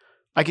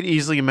I could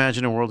easily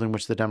imagine a world in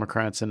which the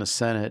Democrats in the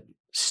Senate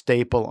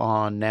staple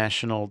on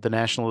the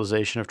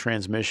nationalization of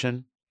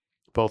transmission,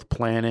 both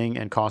planning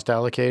and cost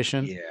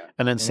allocation,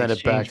 and then send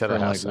it back to the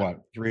House. Like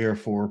 3 or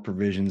 4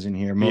 provisions in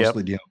here,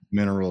 mostly dealing with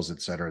minerals,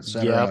 et cetera,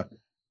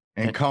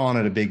 and calling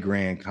it a big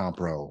grand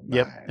compro.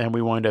 Yep, and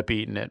we wind up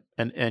eating it.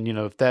 And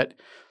if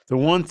the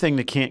one thing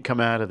that can't come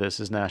out of this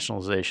is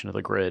nationalization of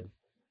the grid,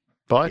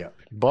 but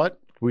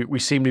we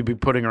seem to be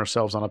putting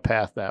ourselves on a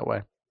path that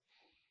way.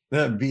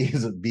 The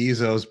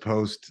Bezos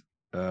post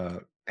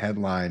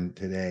headline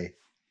today.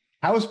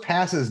 House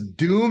passes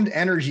doomed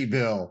energy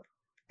bill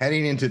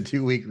heading into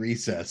 2-week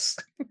recess.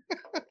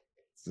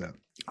 So,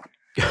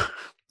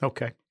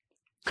 okay.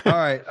 All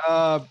right.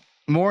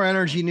 More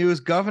energy news.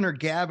 Governor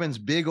Gavin's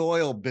big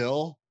oil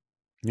bill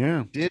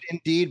did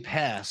indeed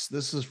pass.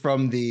 This is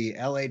from the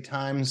LA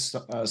Times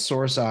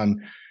source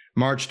on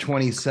March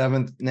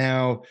 27th.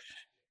 Now,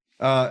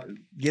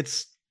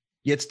 gets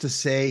to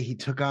say he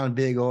took on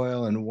big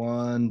oil and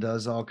won,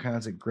 does all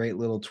kinds of great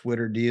little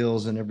Twitter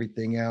deals and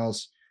everything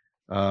else.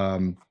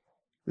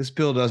 This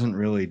bill doesn't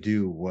really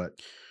do what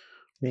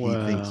he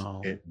thinks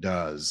it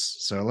does.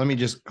 So let me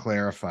just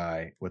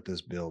clarify what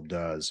this bill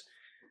does.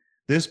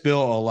 This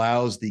bill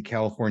allows the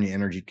California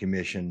Energy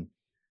Commission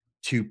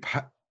to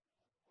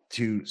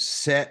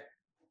set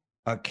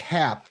a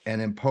cap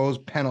and impose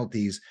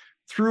penalties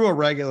through a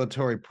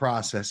regulatory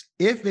process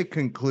if it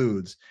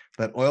concludes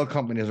that oil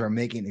companies are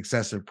making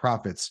excessive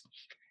profits,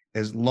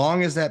 as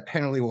long as that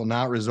penalty will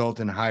not result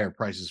in higher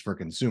prices for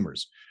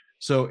consumers.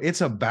 So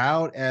it's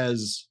about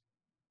as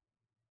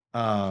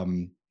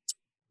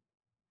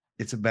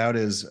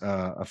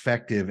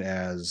effective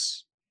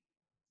as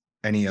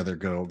any other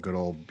good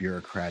old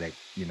bureaucratic,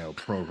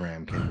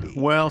 program can be.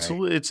 Well, right?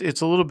 so it's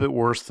a little bit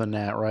worse than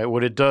that, right?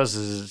 What it does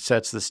is it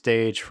sets the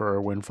stage for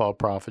a windfall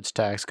profits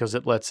tax because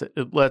it lets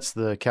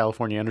the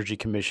California Energy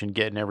Commission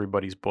get in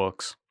everybody's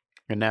books,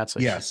 and that's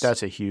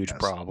a huge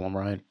problem,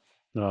 right?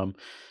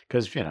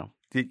 Because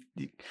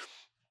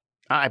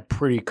I'm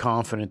pretty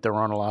confident there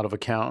aren't a lot of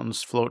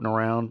accountants floating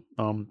around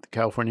the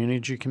California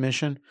Energy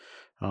Commission,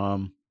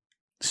 so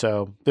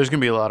there's going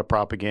to be a lot of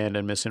propaganda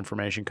and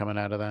misinformation coming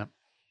out of that.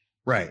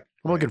 Right.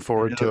 I'm looking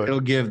forward to it.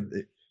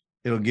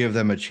 It'll give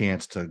them a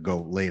chance to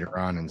go later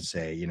on and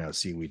say,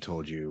 see, we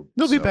told you.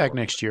 They'll be back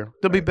next year.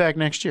 They'll be back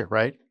next year,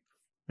 right?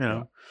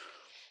 As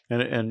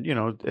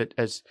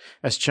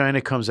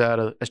China comes out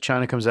of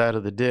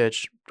the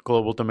ditch,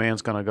 global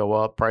demand's going to go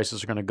up,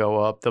 prices are going to go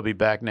up. They'll be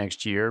back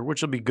next year,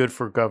 which will be good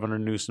for Governor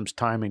Newsom's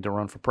timing to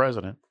run for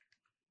president.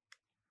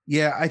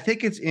 Yeah, I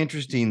think it's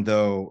interesting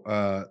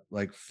though.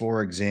 Like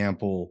for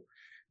example,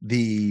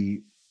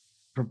 the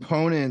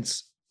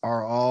proponents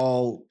are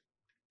all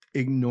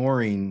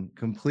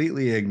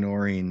completely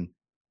ignoring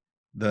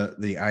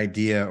the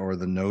idea or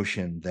the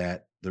notion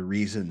that the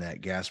reason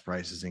that gas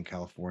prices in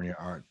California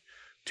aren't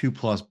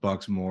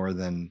 $2+ more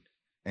than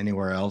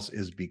anywhere else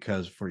is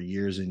because for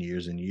years and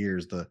years and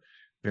years, the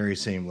very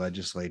same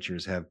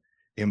legislatures have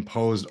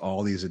imposed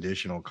all these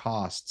additional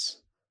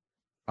costs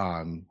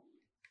on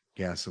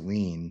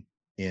gasoline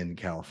in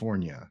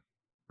California,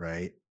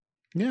 right?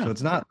 Yeah. So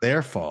it's not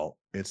their fault.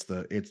 It's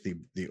the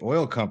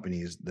oil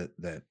companies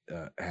that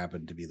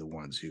happen to be the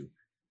ones who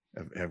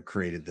have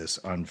created this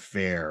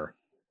unfair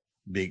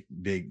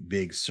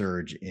big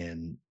surge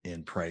in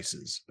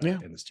prices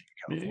in the state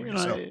of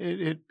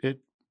California. It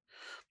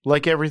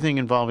like everything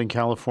involving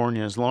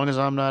California, as long as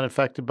I'm not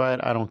affected by it,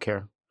 I don't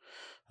care.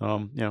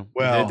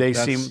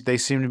 They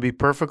seem to be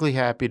perfectly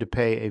happy to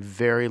pay a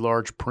very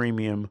large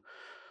premium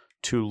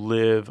to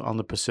live on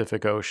the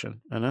Pacific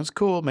Ocean, and that's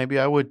cool. Maybe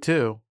I would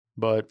too,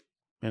 but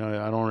I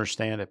don't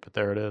understand it. But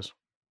there it is.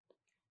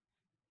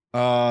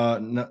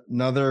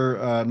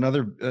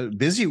 Another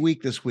busy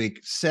week this week.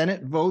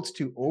 Senate votes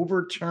to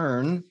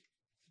overturn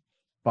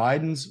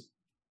Biden's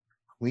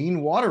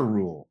clean water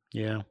rule.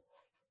 Yeah.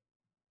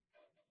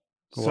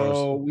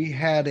 So we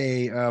had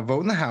a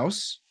vote in the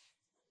House,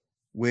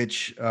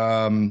 which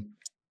passed,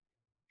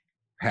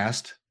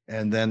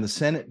 and then the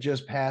Senate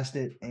just passed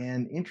it.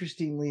 And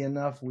interestingly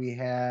enough, we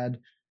had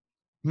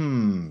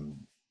 5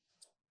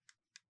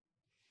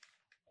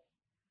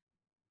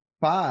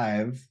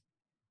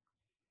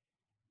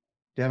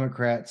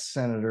 Democrat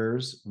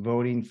senators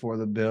voting for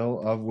the bill,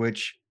 of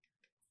which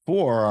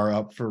 4 are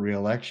up for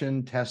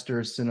re-election: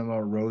 Tester,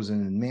 Sinema,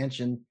 Rosen, and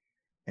Manchin.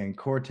 And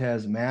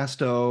Cortez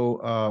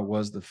Masto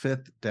was the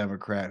 5th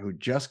Democrat who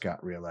just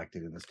got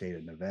reelected in the state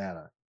of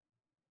Nevada.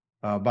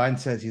 Biden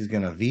says he's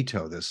going to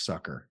veto this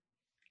sucker.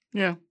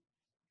 Yeah.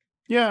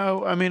 Yeah.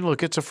 I mean,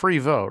 look, it's a free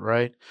vote,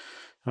 right?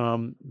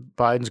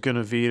 Biden's going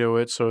to veto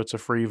it, so it's a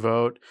free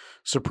vote.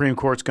 Supreme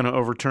Court's going to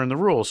overturn the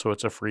rule, so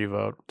it's a free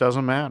vote.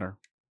 Doesn't matter.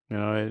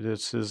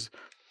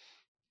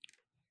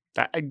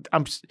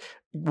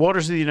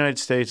 Waters of the United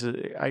States,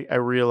 I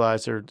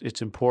realize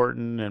it's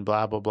important and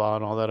blah, blah, blah,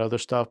 and all that other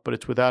stuff, but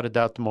it's without a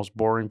doubt the most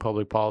boring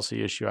public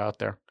policy issue out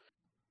there.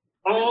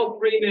 All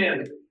free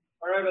men,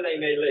 wherever they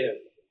may live,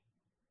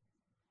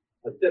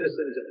 are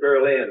citizens of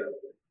Berlin.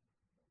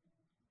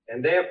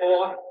 And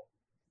therefore,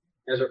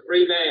 as a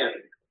free man,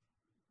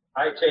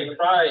 I take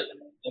pride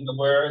in the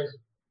words,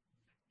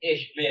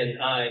 Ich bin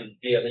ein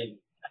Berlin.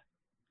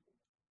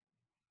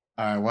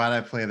 All right, why'd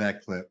I play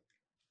that clip?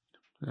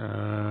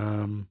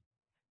 I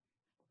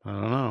don't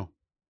know.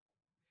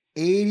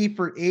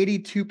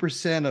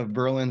 82% of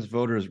Berlin's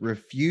voters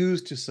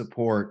refused to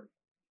support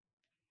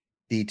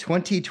the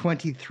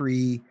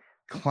 2023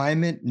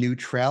 climate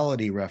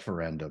neutrality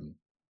referendum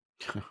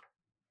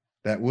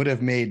that would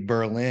have made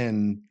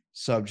Berlin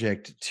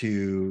subject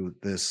to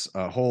this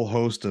whole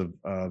host of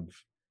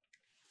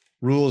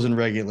rules and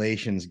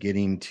regulations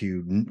getting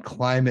to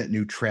climate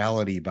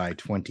neutrality by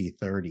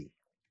 2030.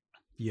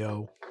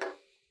 Yo.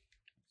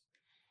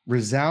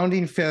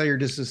 Resounding failure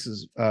despite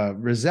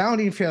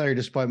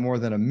more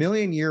than €1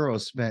 million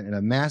spent in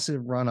a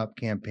massive run-up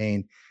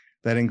campaign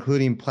that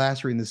including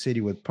plastering the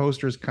city with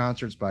posters,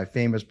 concerts by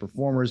famous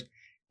performers,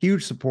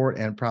 huge support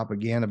and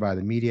propaganda by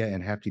the media,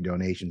 and hefty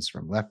donations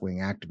from left-wing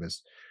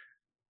activists.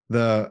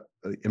 The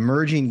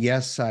emerging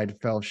yes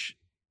side fell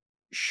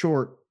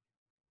short,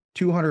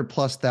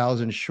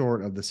 200,000+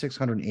 short of the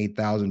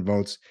 608,000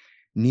 votes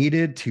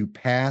needed to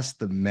pass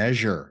the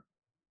measure.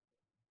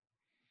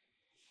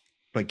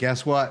 But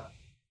guess what?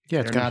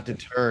 Yeah, they're not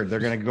deterred. They're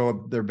going to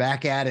go. They're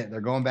back at it.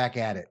 They're going back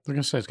at it. They're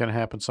going to say it's going to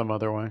happen some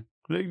other way.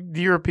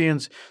 The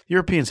Europeans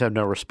have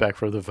no respect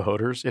for the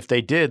voters. If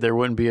they did, there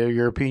wouldn't be a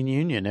European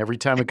Union. Every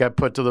time it got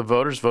put to the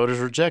voters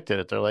rejected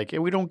it. They're like, hey,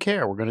 we don't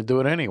care. We're going to do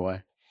it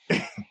anyway.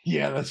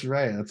 Yeah, that's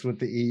right. That's what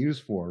the EU's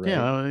for, right?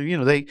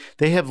 Yeah,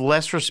 they have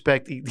less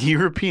respect. The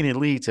European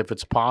elites, if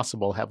it's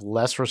possible, have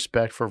less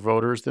respect for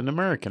voters than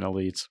American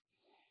elites.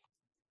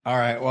 All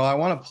right. Well, I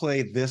want to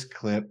play this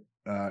clip.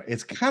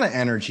 It's kind of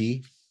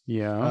energy.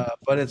 Yeah.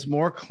 But it's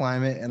more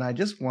climate, and I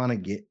just want to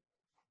get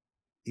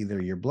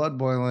either your blood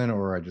boiling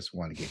or I just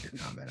want to get your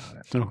comment on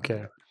it.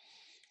 Okay.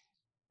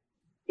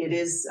 It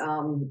is,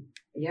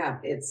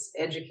 it's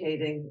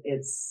educating.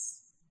 It's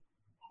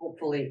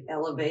hopefully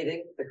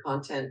elevating the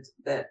content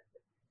that,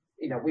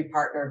 we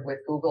partnered with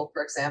Google,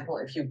 for example.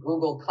 If you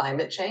Google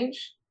climate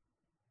change,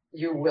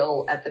 you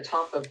will, at the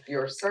top of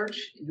your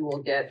search, you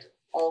will get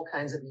all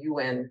kinds of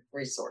UN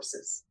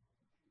resources.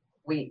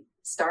 We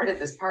started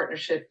this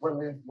partnership when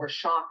we were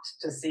shocked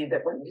to see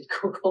that when we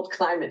Googled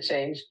climate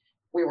change,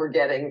 we were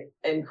getting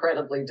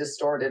incredibly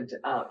distorted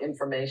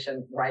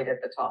information right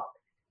at the top.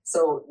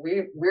 So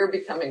we're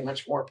becoming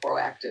much more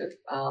proactive.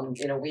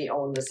 We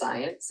own the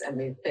science, and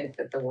we think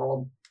that the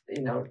world,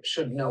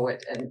 should know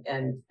it,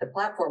 and the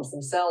platforms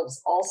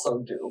themselves also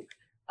do.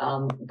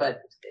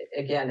 But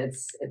again,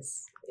 it's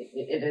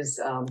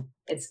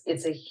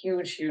a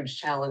huge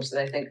challenge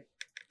that I think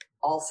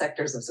all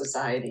sectors of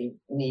society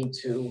need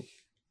to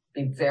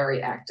be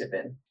very active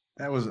in.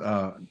 That was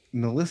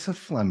Melissa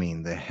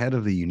Fleming, the head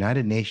of the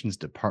United Nations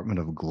Department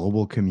of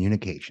Global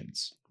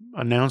Communications,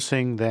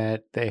 announcing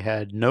that they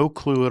had no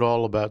clue at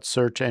all about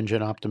search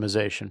engine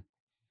optimization.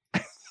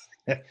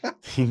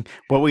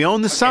 Well, we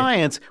own the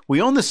science.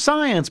 We own the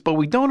science, but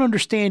we don't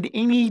understand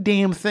any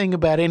damn thing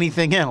about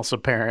anything else,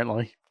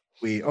 apparently.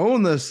 We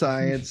own the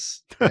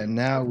science, and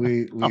now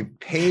we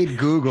paid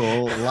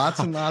Google lots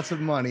and lots of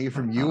money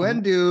from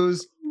UN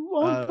dues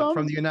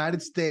from the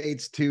United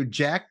States to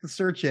jack the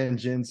search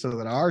engine so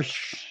that our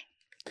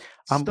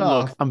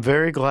stuff I'm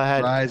very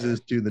glad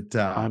rises to the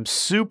top. I'm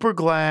super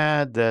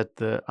glad that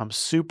the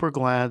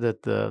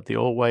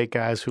old white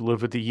guys who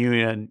live at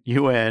the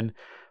UN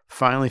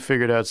finally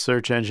figured out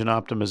search engine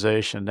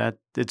optimization. That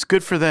it's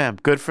good for them.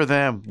 Good for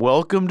them.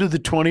 Welcome to the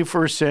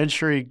 21st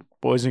century,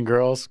 boys and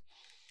girls.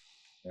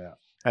 Yeah.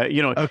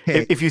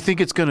 Okay. If you think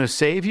it's going to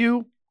save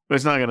you,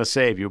 it's not going to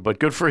save you, but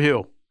good for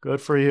you.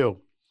 Good for you.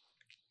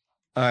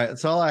 All right.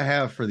 That's all I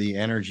have for the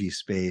energy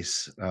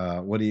space.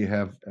 What do you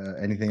have?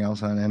 Anything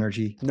else on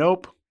energy?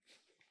 Nope.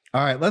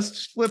 All right.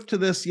 Let's flip to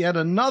this yet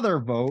another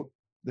vote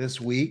this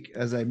week.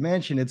 As I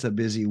mentioned, it's a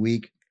busy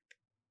week.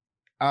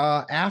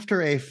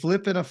 After a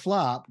flip and a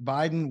flop,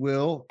 Biden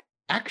will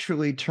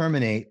actually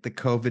terminate the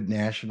COVID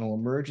national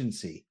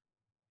emergency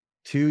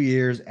 2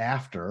 years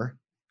after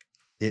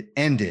it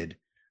ended.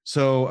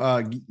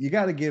 So you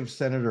got to give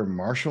Senator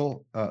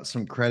Marshall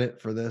some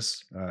credit for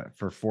this,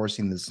 for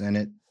forcing the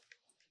Senate.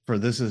 For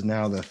this is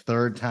now the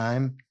third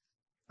time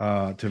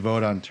to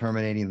vote on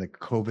terminating the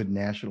COVID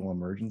national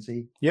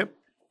emergency. Yep.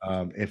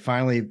 It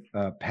finally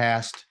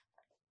passed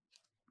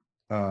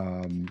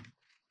the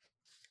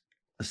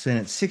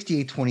Senate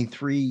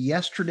 68-23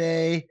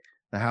 yesterday.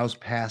 The House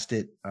passed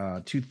it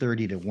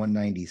 230 to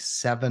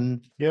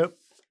 197. Yep.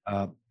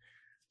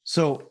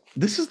 So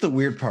this is the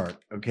weird part.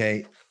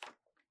 Okay.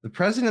 The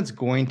president's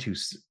going to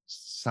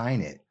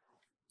sign it.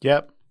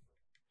 Yep.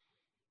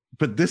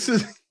 But this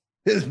is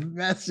his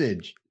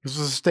message. This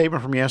is a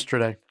statement from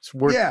yesterday.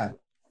 Yeah.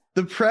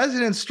 The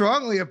president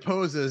strongly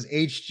opposes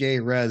H.J.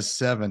 Res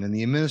 7, and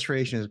the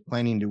administration is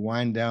planning to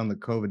wind down the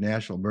COVID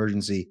national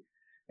emergency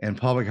and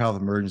public health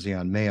emergency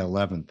on May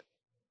 11th.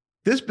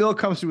 This bill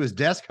comes to his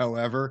desk,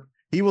 however,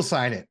 he will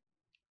sign it.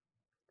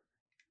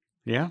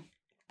 Yeah.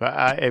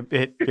 But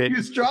if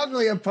you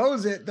strongly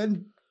oppose it,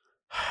 then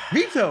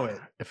veto it.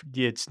 If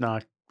it's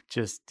not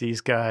just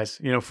these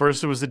guys.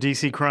 First it was the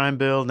D.C. crime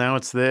bill. Now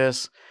it's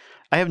this.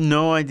 I have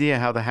no idea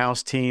how the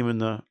House team and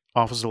the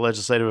Office of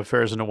Legislative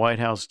Affairs in the White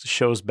House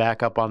shows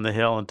back up on the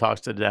Hill and talks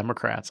to the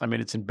Democrats. I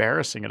mean, it's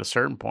embarrassing at a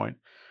certain point.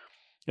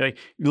 Like,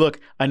 look,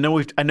 I know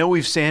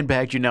we've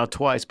sandbagged you now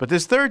twice, but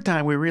this third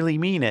time we really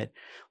mean it.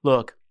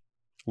 Look,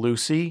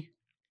 Lucy,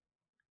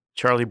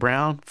 Charlie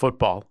Brown,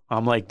 football.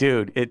 I'm like,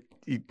 dude,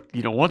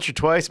 once or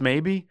twice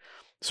maybe. At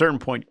a certain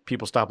point,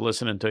 people stop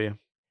listening to you.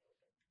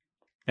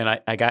 And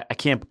I got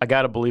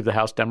to believe the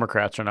House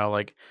Democrats are now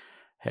like,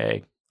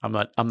 hey, I'm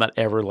not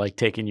ever like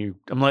taking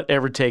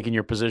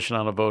your position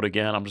on a vote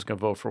again. I'm just going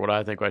to vote for what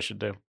I think I should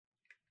do.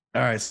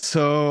 All right,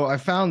 so I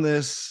found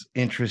this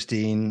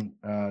interesting.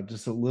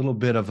 Just a little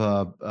bit of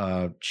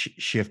a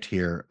shift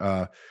here.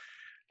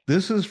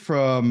 This is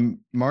from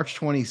March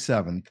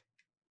 27th.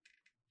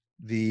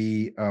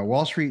 The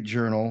Wall Street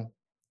Journal.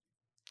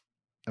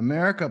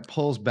 America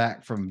pulls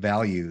back from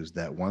values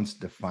that once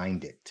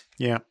defined it.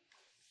 Yeah.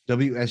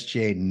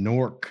 WSJ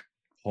NORC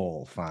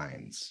poll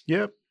finds.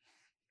 Yep.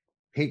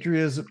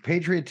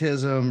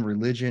 Patriotism,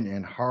 religion,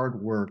 and hard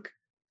work,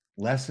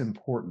 less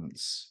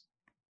importance.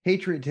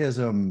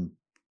 Patriotism,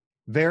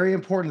 very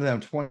important to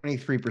them,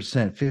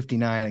 23%,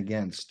 59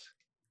 against.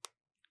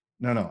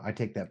 No, I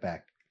take that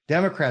back.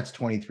 Democrats,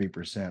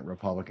 23%,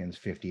 Republicans,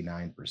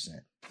 59%.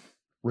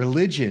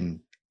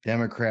 Religion,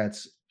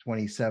 Democrats,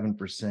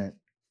 27%,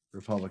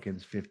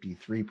 Republicans,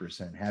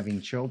 53%. Having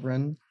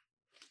children,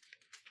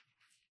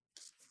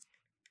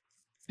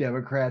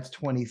 Democrats,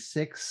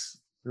 26,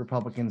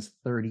 Republicans,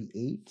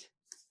 38.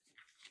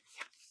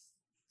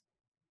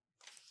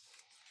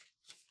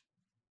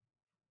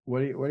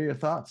 What are your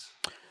thoughts?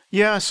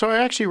 Yeah, so I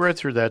actually read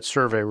through that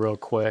survey real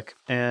quick,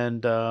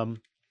 and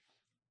I'm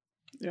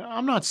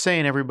not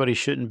saying everybody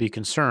shouldn't be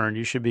concerned.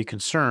 You should be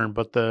concerned,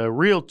 but the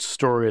real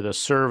story of the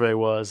survey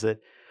was that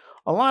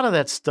a lot of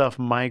that stuff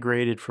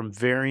migrated from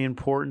very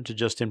important to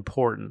just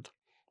important.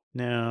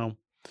 Now,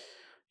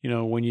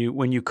 when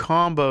you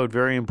comboed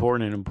very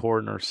important and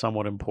important, or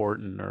somewhat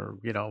important, or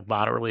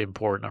moderately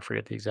important, I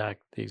forget the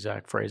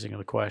exact phrasing of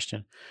the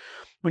question.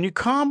 When you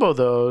combo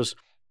those,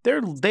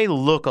 they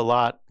look a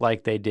lot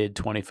like they did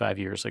 25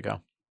 years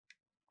ago.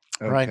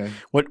 Okay. Right.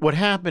 What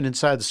happened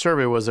inside the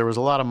survey was there was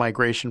a lot of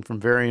migration from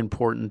very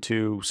important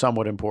to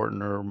somewhat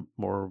important, or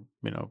more,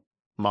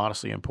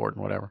 modestly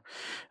important, whatever.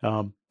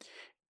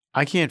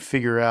 I can't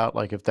figure out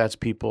if that's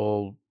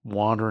people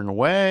wandering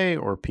away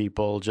or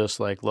people just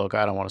look,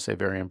 I don't want to say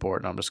very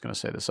important. I'm just going to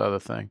say this other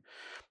thing.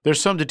 There's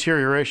some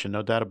deterioration,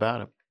 no doubt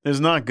about it. It's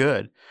not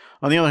good.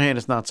 On the other hand,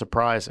 it's not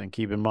surprising.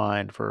 Keep in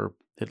mind, for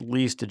at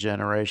least a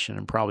generation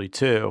and probably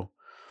two,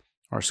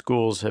 our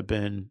schools have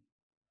been,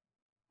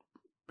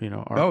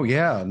 absolutely.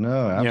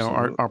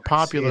 Our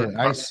popular,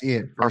 I see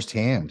it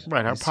firsthand.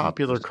 Right. Our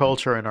popular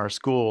culture and our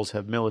schools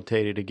have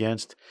militated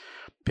against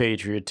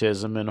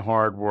patriotism and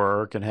hard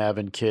work and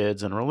having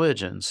kids and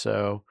religion.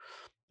 So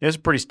it's a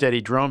pretty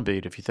steady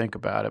drumbeat if you think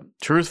about it.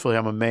 Truthfully,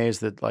 I'm amazed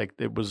that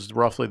it was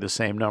roughly the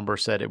same number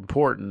said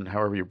important,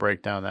 however you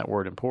break down that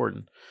word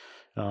important.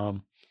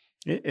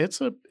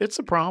 It's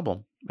a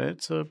problem.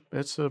 It's a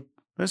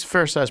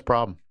fair sized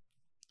problem.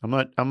 I'm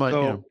not.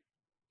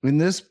 In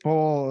this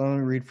poll, let me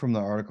read from the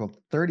article.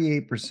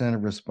 38%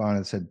 of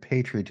respondents said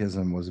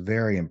patriotism was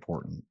very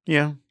important.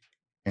 Yeah.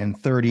 And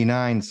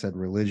 39 said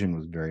religion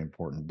was very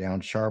important, down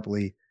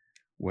sharply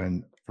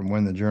from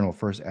when the Journal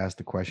first asked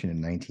the question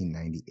in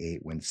 1998,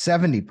 when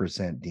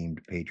 70%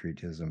 deemed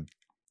patriotism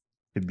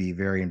to be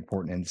very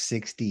important and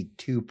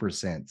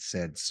 62%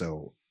 said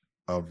so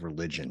of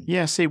religion.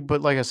 Yeah, see,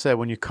 but like I said,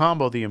 when you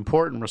combo the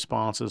important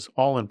responses,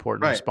 all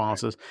important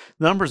responses,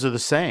 numbers are the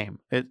same.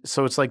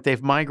 So it's like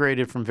they've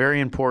migrated from very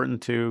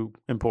important to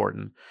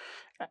important.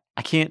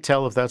 I can't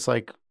tell if that's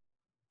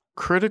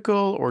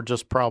critical or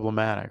just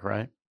problematic,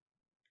 right?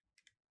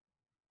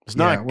 It's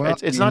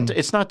not. It's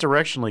not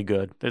directionally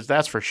good.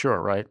 That's for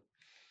sure, right?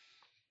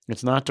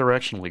 It's not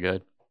directionally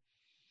good.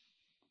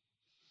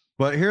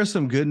 But here's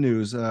some good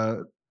news.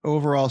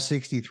 Overall,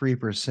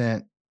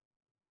 63%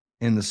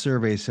 in the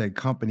survey said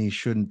companies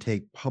shouldn't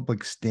take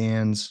public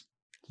stands.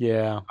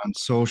 On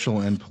social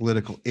and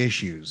political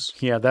issues.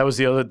 Yeah, that was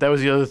the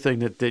other thing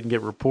that didn't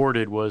get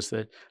reported was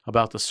that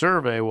about the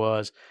survey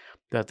was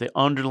that the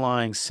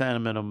underlying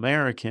sentiment of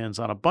Americans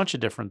on a bunch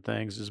of different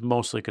things is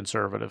mostly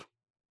conservative.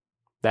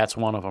 That's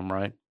one of them,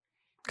 right?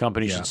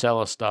 Companies should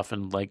sell us stuff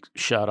and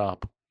shut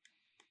up.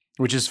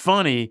 Which is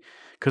funny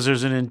because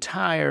there's an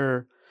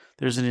entire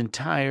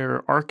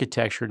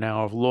architecture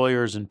now of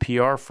lawyers and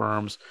PR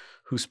firms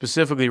who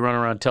specifically run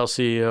around and tell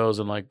CEOs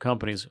and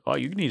companies, oh,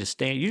 you need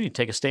to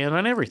take a stand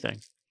on everything.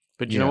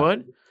 But you know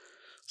what?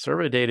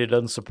 Survey data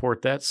doesn't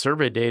support that.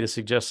 Survey data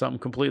suggests something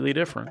completely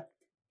different.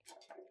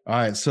 All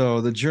right.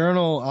 So the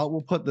Journal,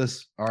 we'll put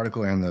this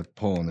article and the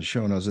poll in the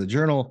show notes. The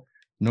Journal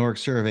NORC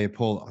survey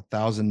polled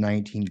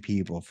 1,019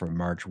 people from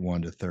March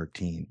 1 to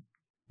 13,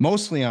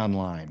 mostly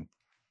online.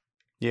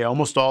 Yeah,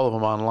 almost all of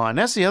them online.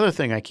 That's the other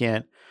thing I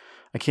can't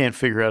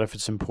figure out if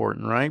it's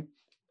important, right?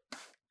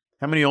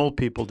 How many old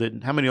people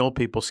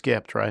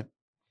skipped, right?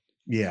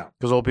 Yeah.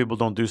 Because old people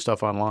don't do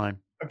stuff online.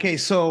 Okay,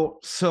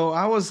 so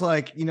I was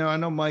I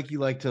know, Mike, you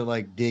like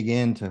to dig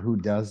into who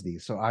does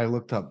these. So I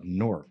looked up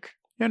NORC.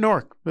 Yeah,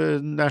 NORC, the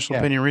National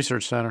Opinion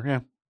Research Center, yeah.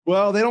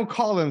 Well, they don't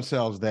call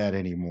themselves that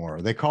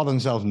anymore. They call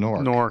themselves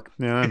NORC. NORC,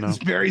 yeah, I know. It's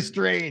very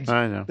strange.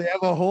 I know. They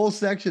have a whole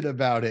section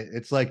about it.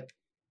 It's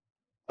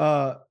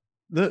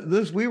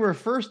we were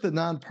first the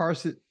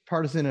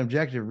nonpartisan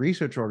objective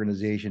research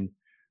organization,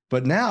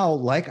 but now,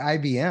 like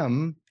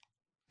IBM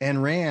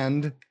and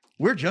RAND,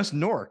 we're just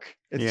NORC.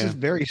 It's just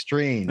very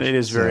strange. It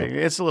is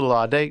it's a little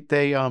odd.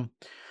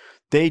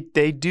 They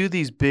do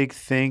these big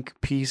think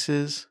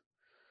pieces,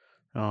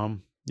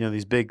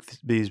 these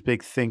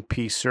big think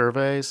piece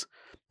surveys.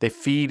 They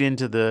feed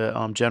into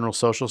the general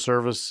social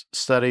service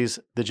studies,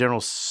 the general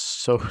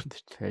social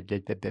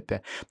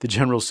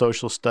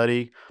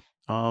study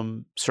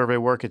survey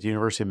work at the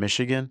University of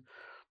Michigan.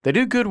 They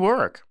do good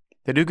work.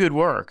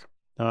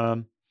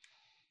 I'm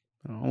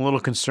a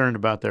little concerned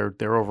about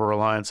their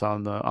over-reliance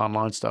on the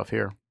online stuff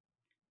here.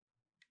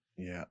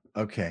 Yeah.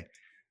 Okay.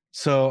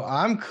 So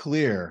I'm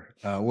clear.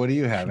 What do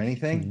you have?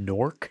 Anything?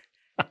 NORC?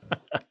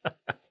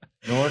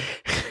 NORC?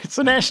 It's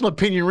the National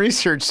Opinion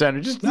Research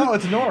Center. No,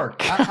 it's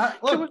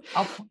NORC. Look,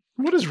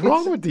 what is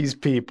wrong with these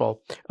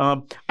people?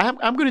 I'm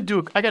going to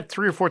do. I got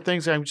 3 or 4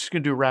 things. I'm just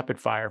going to do rapid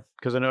fire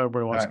because I know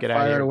everybody wants to get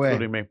out of here,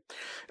 including me.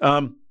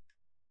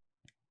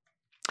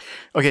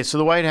 Okay, so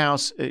the White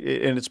House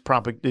and its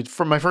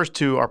for my first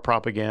 2 are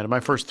propaganda. My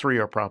first 3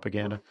 are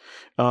propaganda.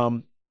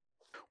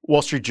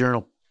 Wall Street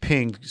Journal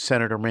pinged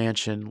Senator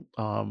Manchin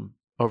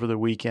over the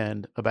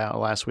weekend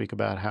last week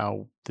about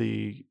how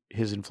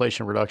his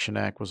Inflation Reduction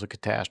Act was a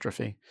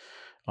catastrophe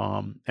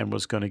and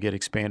was going to get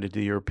expanded to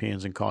the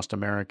Europeans and cost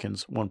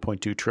Americans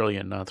 $1.2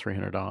 trillion, not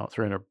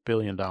 $300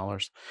 billion.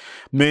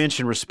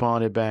 Manchin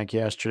responded back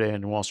yesterday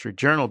in the Wall Street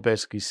Journal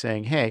basically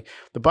saying, hey,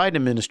 the Biden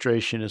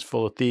administration is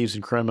full of thieves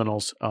and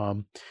criminals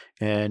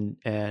and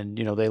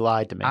they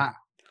lied to me.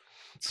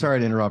 Sorry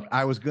to interrupt.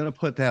 I was going to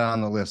put that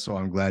on the list, so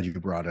I'm glad you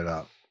brought it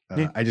up.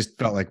 I just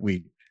felt like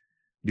we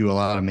do a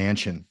lot of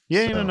Manchin.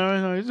 Yeah, so.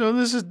 No. So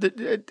this is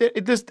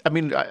this. I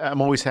mean,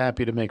 I'm always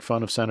happy to make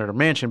fun of Senator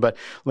Manchin, but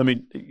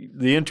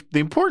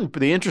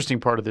the interesting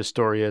part of this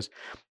story is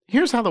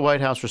here's how the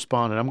White House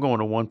responded. I'm going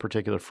to one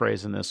particular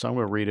phrase in this, so I'm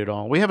going to read it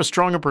all. We have a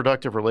strong and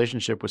productive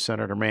relationship with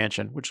Senator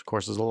Manchin, which of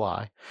course is a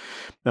lie.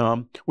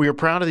 We are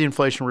proud of the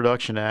Inflation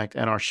Reduction Act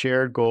and our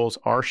shared goals.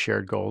 I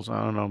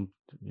don't know.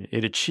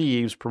 It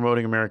achieves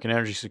promoting American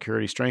energy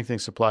security, strengthening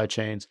supply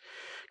chains,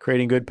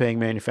 creating good-paying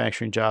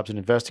manufacturing jobs, and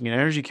investing in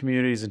energy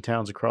communities and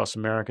towns across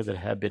America that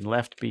have been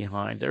left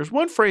behind. There's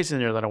one phrase in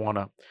there that I want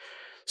to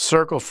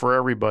circle for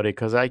everybody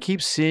because I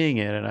keep seeing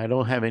it and I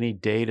don't have any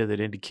data that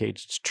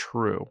indicates it's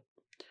true.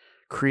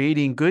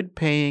 Creating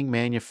good-paying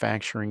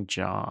manufacturing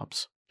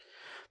jobs.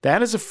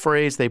 That is a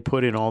phrase they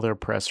put in all their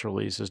press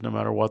releases, no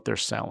matter what they're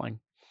selling.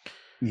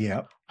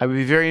 Yeah. I would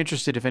be very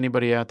interested if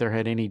anybody out there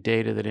had any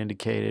data that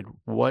indicated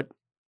what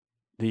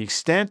the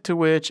extent to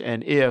which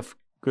and if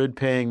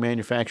good-paying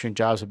manufacturing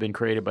jobs have been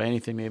created by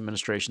anything the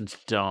administration's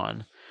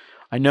done.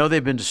 I know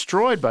they've been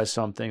destroyed by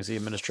some things the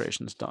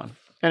administration's done.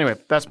 Anyway,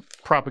 that's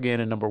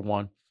propaganda number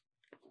 1.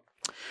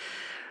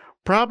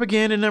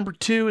 Propaganda number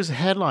 2 is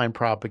headline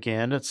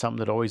propaganda. It's something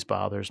that always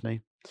bothers me.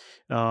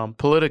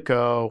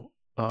 Politico,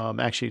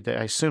 actually,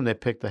 I assume they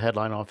picked the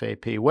headline off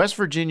AP. West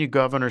Virginia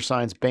governor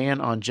signs ban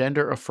on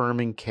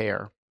gender-affirming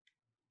care.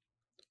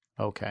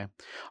 Okay.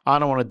 I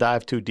don't want to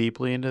dive too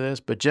deeply into this,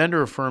 but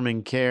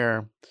gender-affirming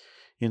care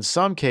in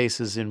some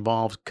cases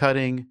involves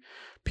cutting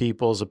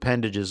people's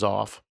appendages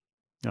off.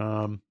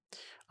 I'm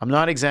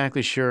not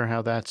exactly sure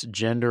how that's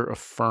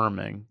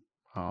gender-affirming,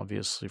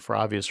 obviously, for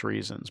obvious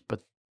reasons,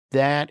 but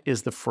that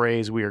is the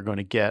phrase we are going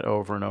to get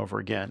over and over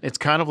again. It's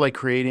kind of like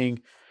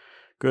creating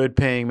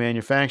good-paying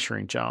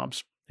manufacturing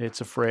jobs.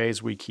 It's a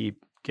phrase we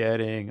keep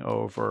getting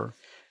over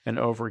and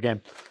over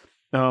again.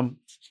 I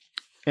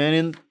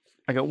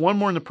got one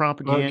more in the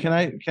propaganda.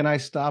 Can I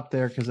stop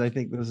there because I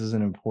think this is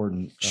an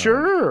important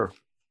sure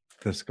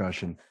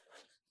discussion.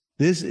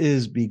 This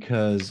is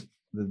because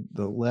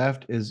the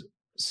left is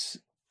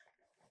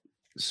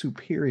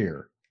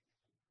superior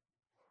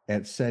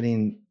at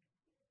setting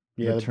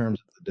the terms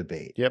of the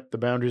debate. Yep, the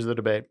boundaries of the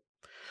debate.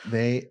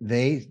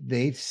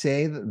 They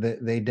say that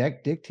they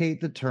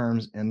dictate the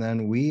terms, and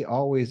then we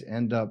always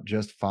end up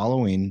just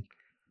following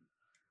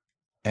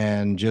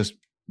and just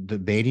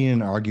debating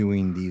and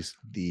arguing these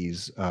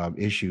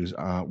issues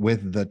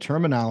with the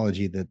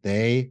terminology that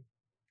they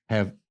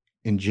have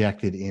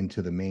injected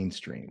into the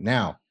mainstream.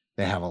 Now,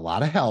 they have a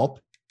lot of help,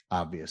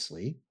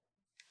 obviously,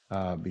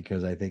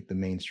 because I think the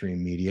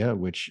mainstream media,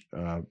 which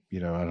I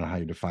don't know how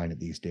you define it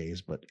these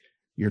days, but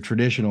your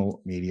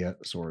traditional media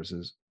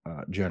sources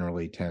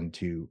generally tend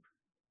to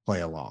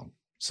play along.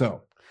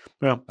 So,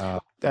 well,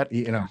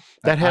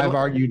 I've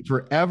argued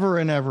forever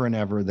and ever and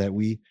ever that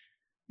we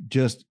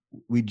just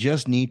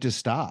need to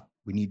stop.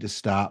 We need to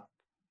stop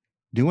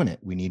doing it.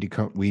 We need to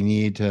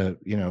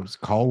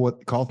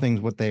call things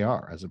what they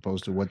are, as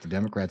opposed to what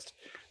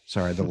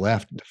the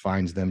left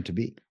defines them to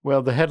be.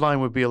 Well, the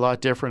headline would be a lot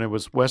different. It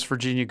was West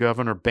Virginia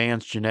governor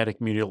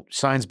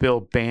signs bill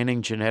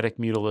banning genetic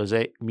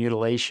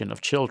mutilation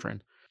of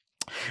children.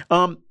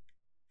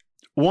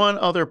 One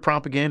other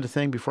propaganda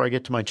thing before I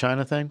get to my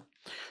China thing.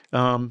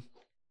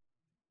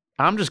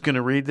 I'm just going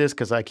to read this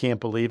because I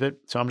can't believe it.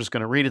 So I'm just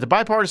going to read it. The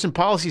Bipartisan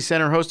Policy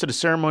Center hosted a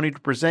ceremony to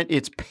present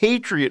its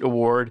Patriot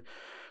Award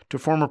to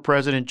former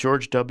President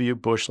George W.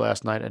 Bush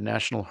last night at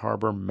National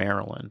Harbor,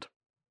 Maryland.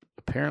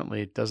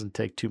 Apparently, it doesn't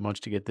take too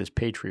much to get this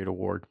Patriot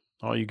Award.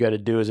 All you got to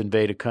do is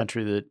invade a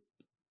country that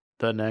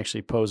doesn't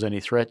actually pose any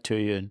threat to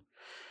you and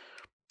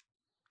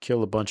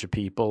kill a bunch of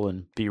people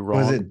and be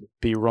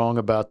wrong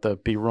about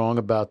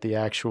the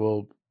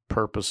actual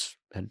purpose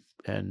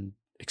and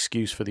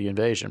excuse for the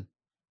invasion.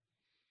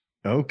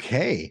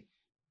 Okay.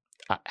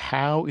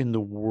 How in the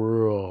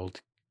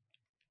world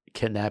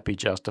can that be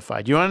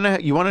justified? You want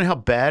to know how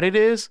bad it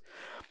is?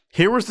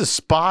 Here was the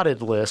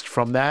spotted list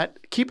from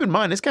that. Keep in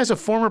mind, this guy's a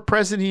former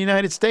president of the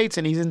United States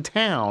and he's in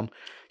town.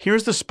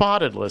 Here's the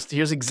spotted list.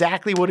 Here's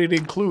exactly what it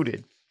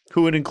included.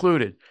 Who it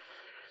included.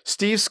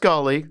 Steve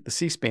Scully, the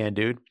C-SPAN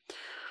dude,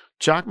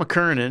 Jock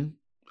McKernan,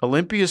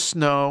 Olympia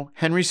Snow,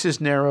 Henry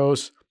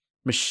Cisneros,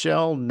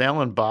 Michelle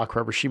Nellenbach,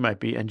 whoever she might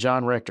be, and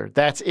John Richter.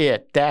 That's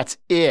it. That's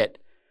it.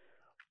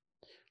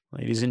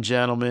 Ladies and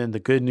gentlemen,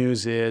 the good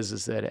news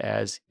is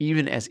that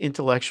even as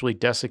intellectually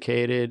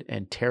desiccated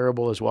and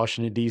terrible as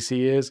Washington,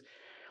 D.C. is,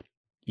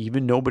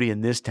 even nobody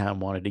in this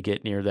town wanted to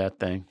get near that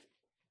thing.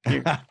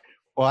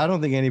 Well, I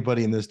don't think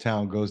anybody in this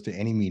town goes to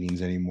any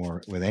meetings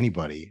anymore with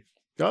anybody.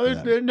 No,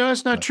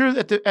 that's not true.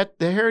 At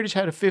the Heritage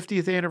had a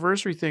 50th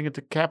anniversary thing at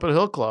the Capitol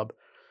Hill Club.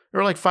 There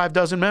were like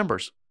 6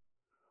 members.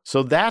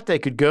 So that they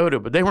could go to,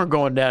 but they weren't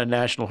going down to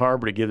National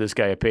Harbor to give this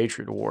guy a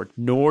Patriot Award,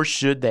 nor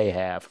should they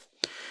have.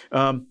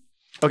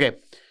 Okay,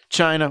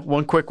 China,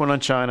 one quick one on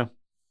China.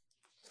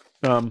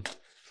 I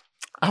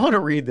want to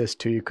read this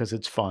to you because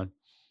it's fun.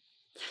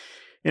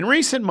 In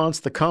recent months,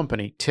 the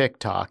company,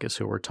 TikTok is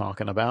who we're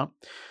talking about,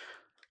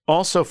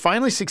 also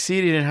finally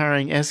succeeded in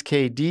hiring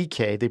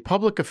SKDK, the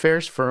public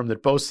affairs firm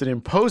that boasts an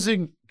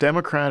imposing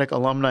Democratic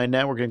alumni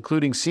network,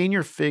 including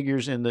senior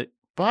figures in the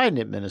Biden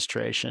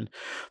administration.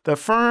 The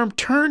firm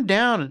turned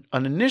down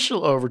an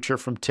initial overture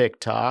from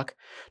TikTok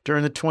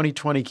during the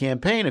 2020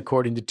 campaign,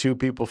 according to 2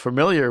 people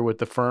familiar with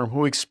the firm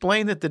who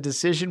explained that the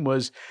decision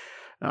was,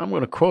 I'm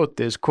going to quote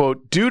this,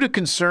 quote, due to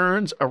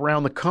concerns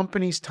around the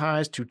company's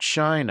ties to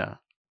China.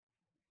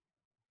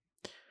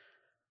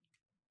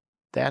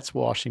 That's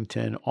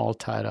Washington all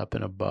tied up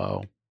in a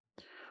bow.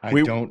 I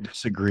don't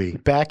disagree.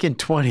 Back in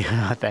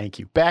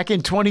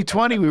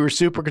 2020, we were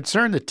super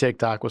concerned that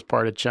TikTok was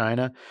part of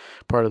China,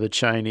 part of the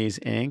Chinese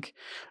Inc.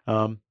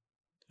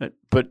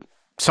 But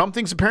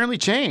something's apparently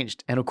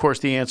changed. And of course,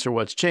 the answer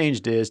what's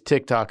changed is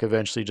TikTok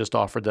eventually just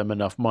offered them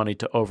enough money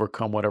to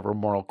overcome whatever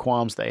moral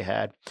qualms they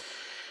had.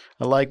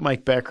 I like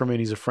Mike Beckerman.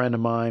 He's a friend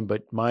of mine.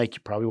 But Mike,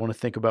 you probably want to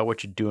think about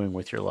what you're doing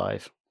with your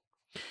life.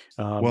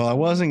 Well, I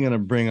wasn't going to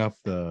bring up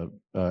the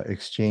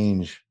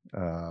exchange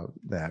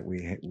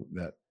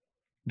that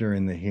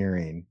during the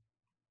hearing,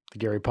 the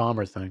Gary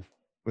Palmer thing,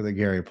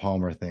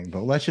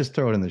 but let's just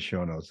throw it in the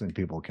show notes and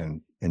people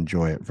can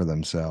enjoy it for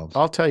themselves.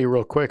 I'll tell you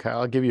real quick.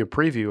 I'll give you a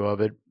preview of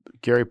it.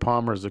 Gary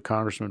Palmer is the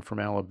congressman from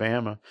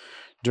Alabama.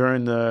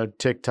 During the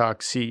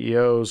TikTok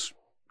CEO's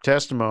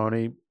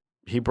testimony,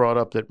 he brought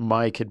up that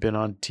Mike had been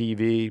on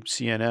TV,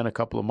 CNN, a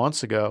couple of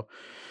months ago,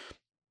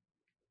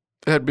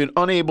 had been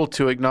unable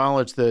to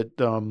acknowledge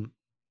that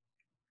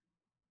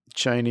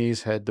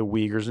Chinese had the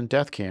Uyghurs in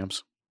death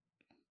camps.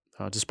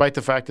 Despite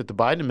the fact that the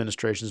Biden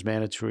administration has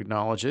managed to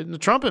acknowledge it and the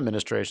Trump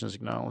administration has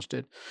acknowledged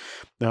it.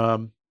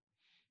 And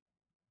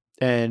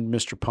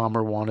Mr.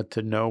 Palmer wanted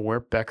to know where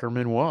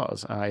Beckerman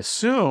was. I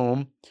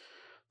assume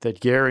that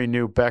Gary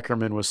knew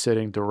Beckerman was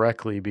sitting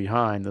directly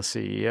behind the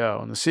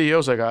CEO. And the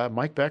CEO's like,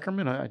 Mike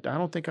Beckerman? I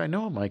don't think I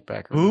know Mike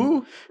Beckerman.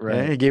 Who? Right.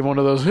 And he gave one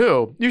of those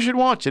who. You should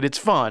watch it. It's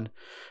fun.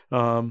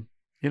 It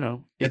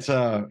was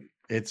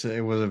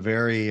a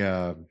very...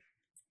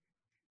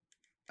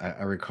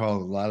 I recall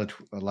a lot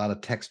of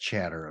text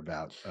chatter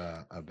about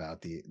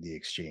the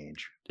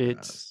exchange.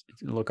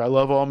 Look, I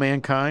love all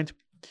mankind.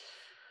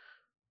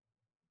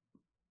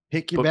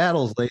 Pick your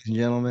battles, ladies and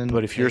gentlemen.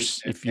 But if you're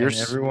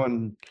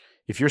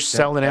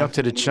selling out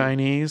to the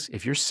Chinese,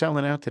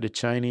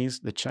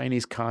 the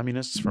Chinese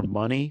communists for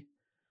money,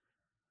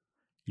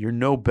 you're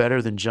no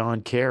better than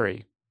John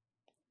Kerry.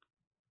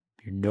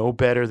 You're no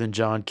better than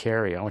John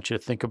Kerry. I want you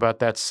to think about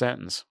that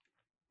sentence.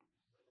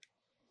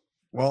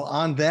 Well,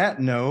 on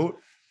that note,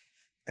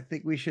 I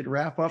think we should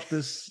wrap up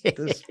this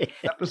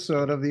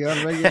episode of the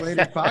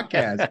Unregulated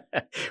Podcast.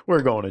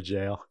 We're going to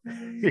jail.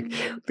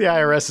 The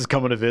IRS is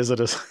coming to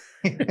visit us.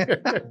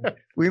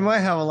 We might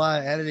have a lot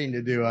of editing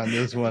to do on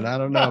this one. I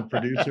don't know,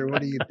 producer.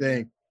 What do you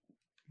think?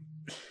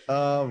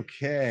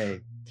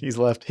 Okay. He's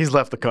left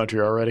the country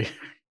already.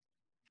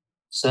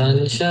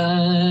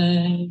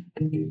 Sunshine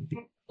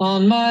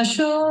on my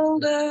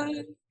shoulder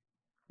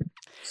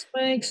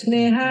makes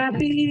me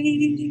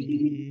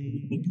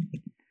happy.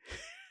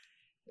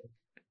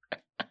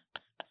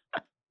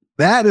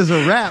 That is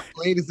a wrap,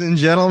 ladies and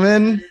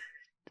gentlemen.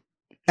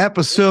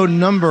 Episode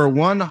number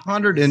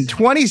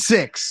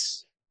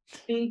 126.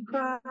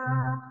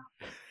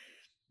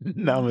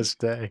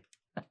 Namaste.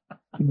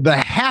 The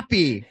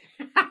happy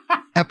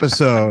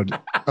episode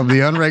of the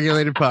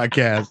Unregulated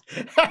Podcast.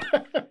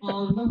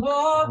 On the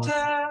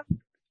water,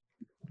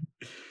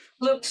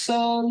 looks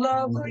so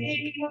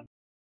lovely.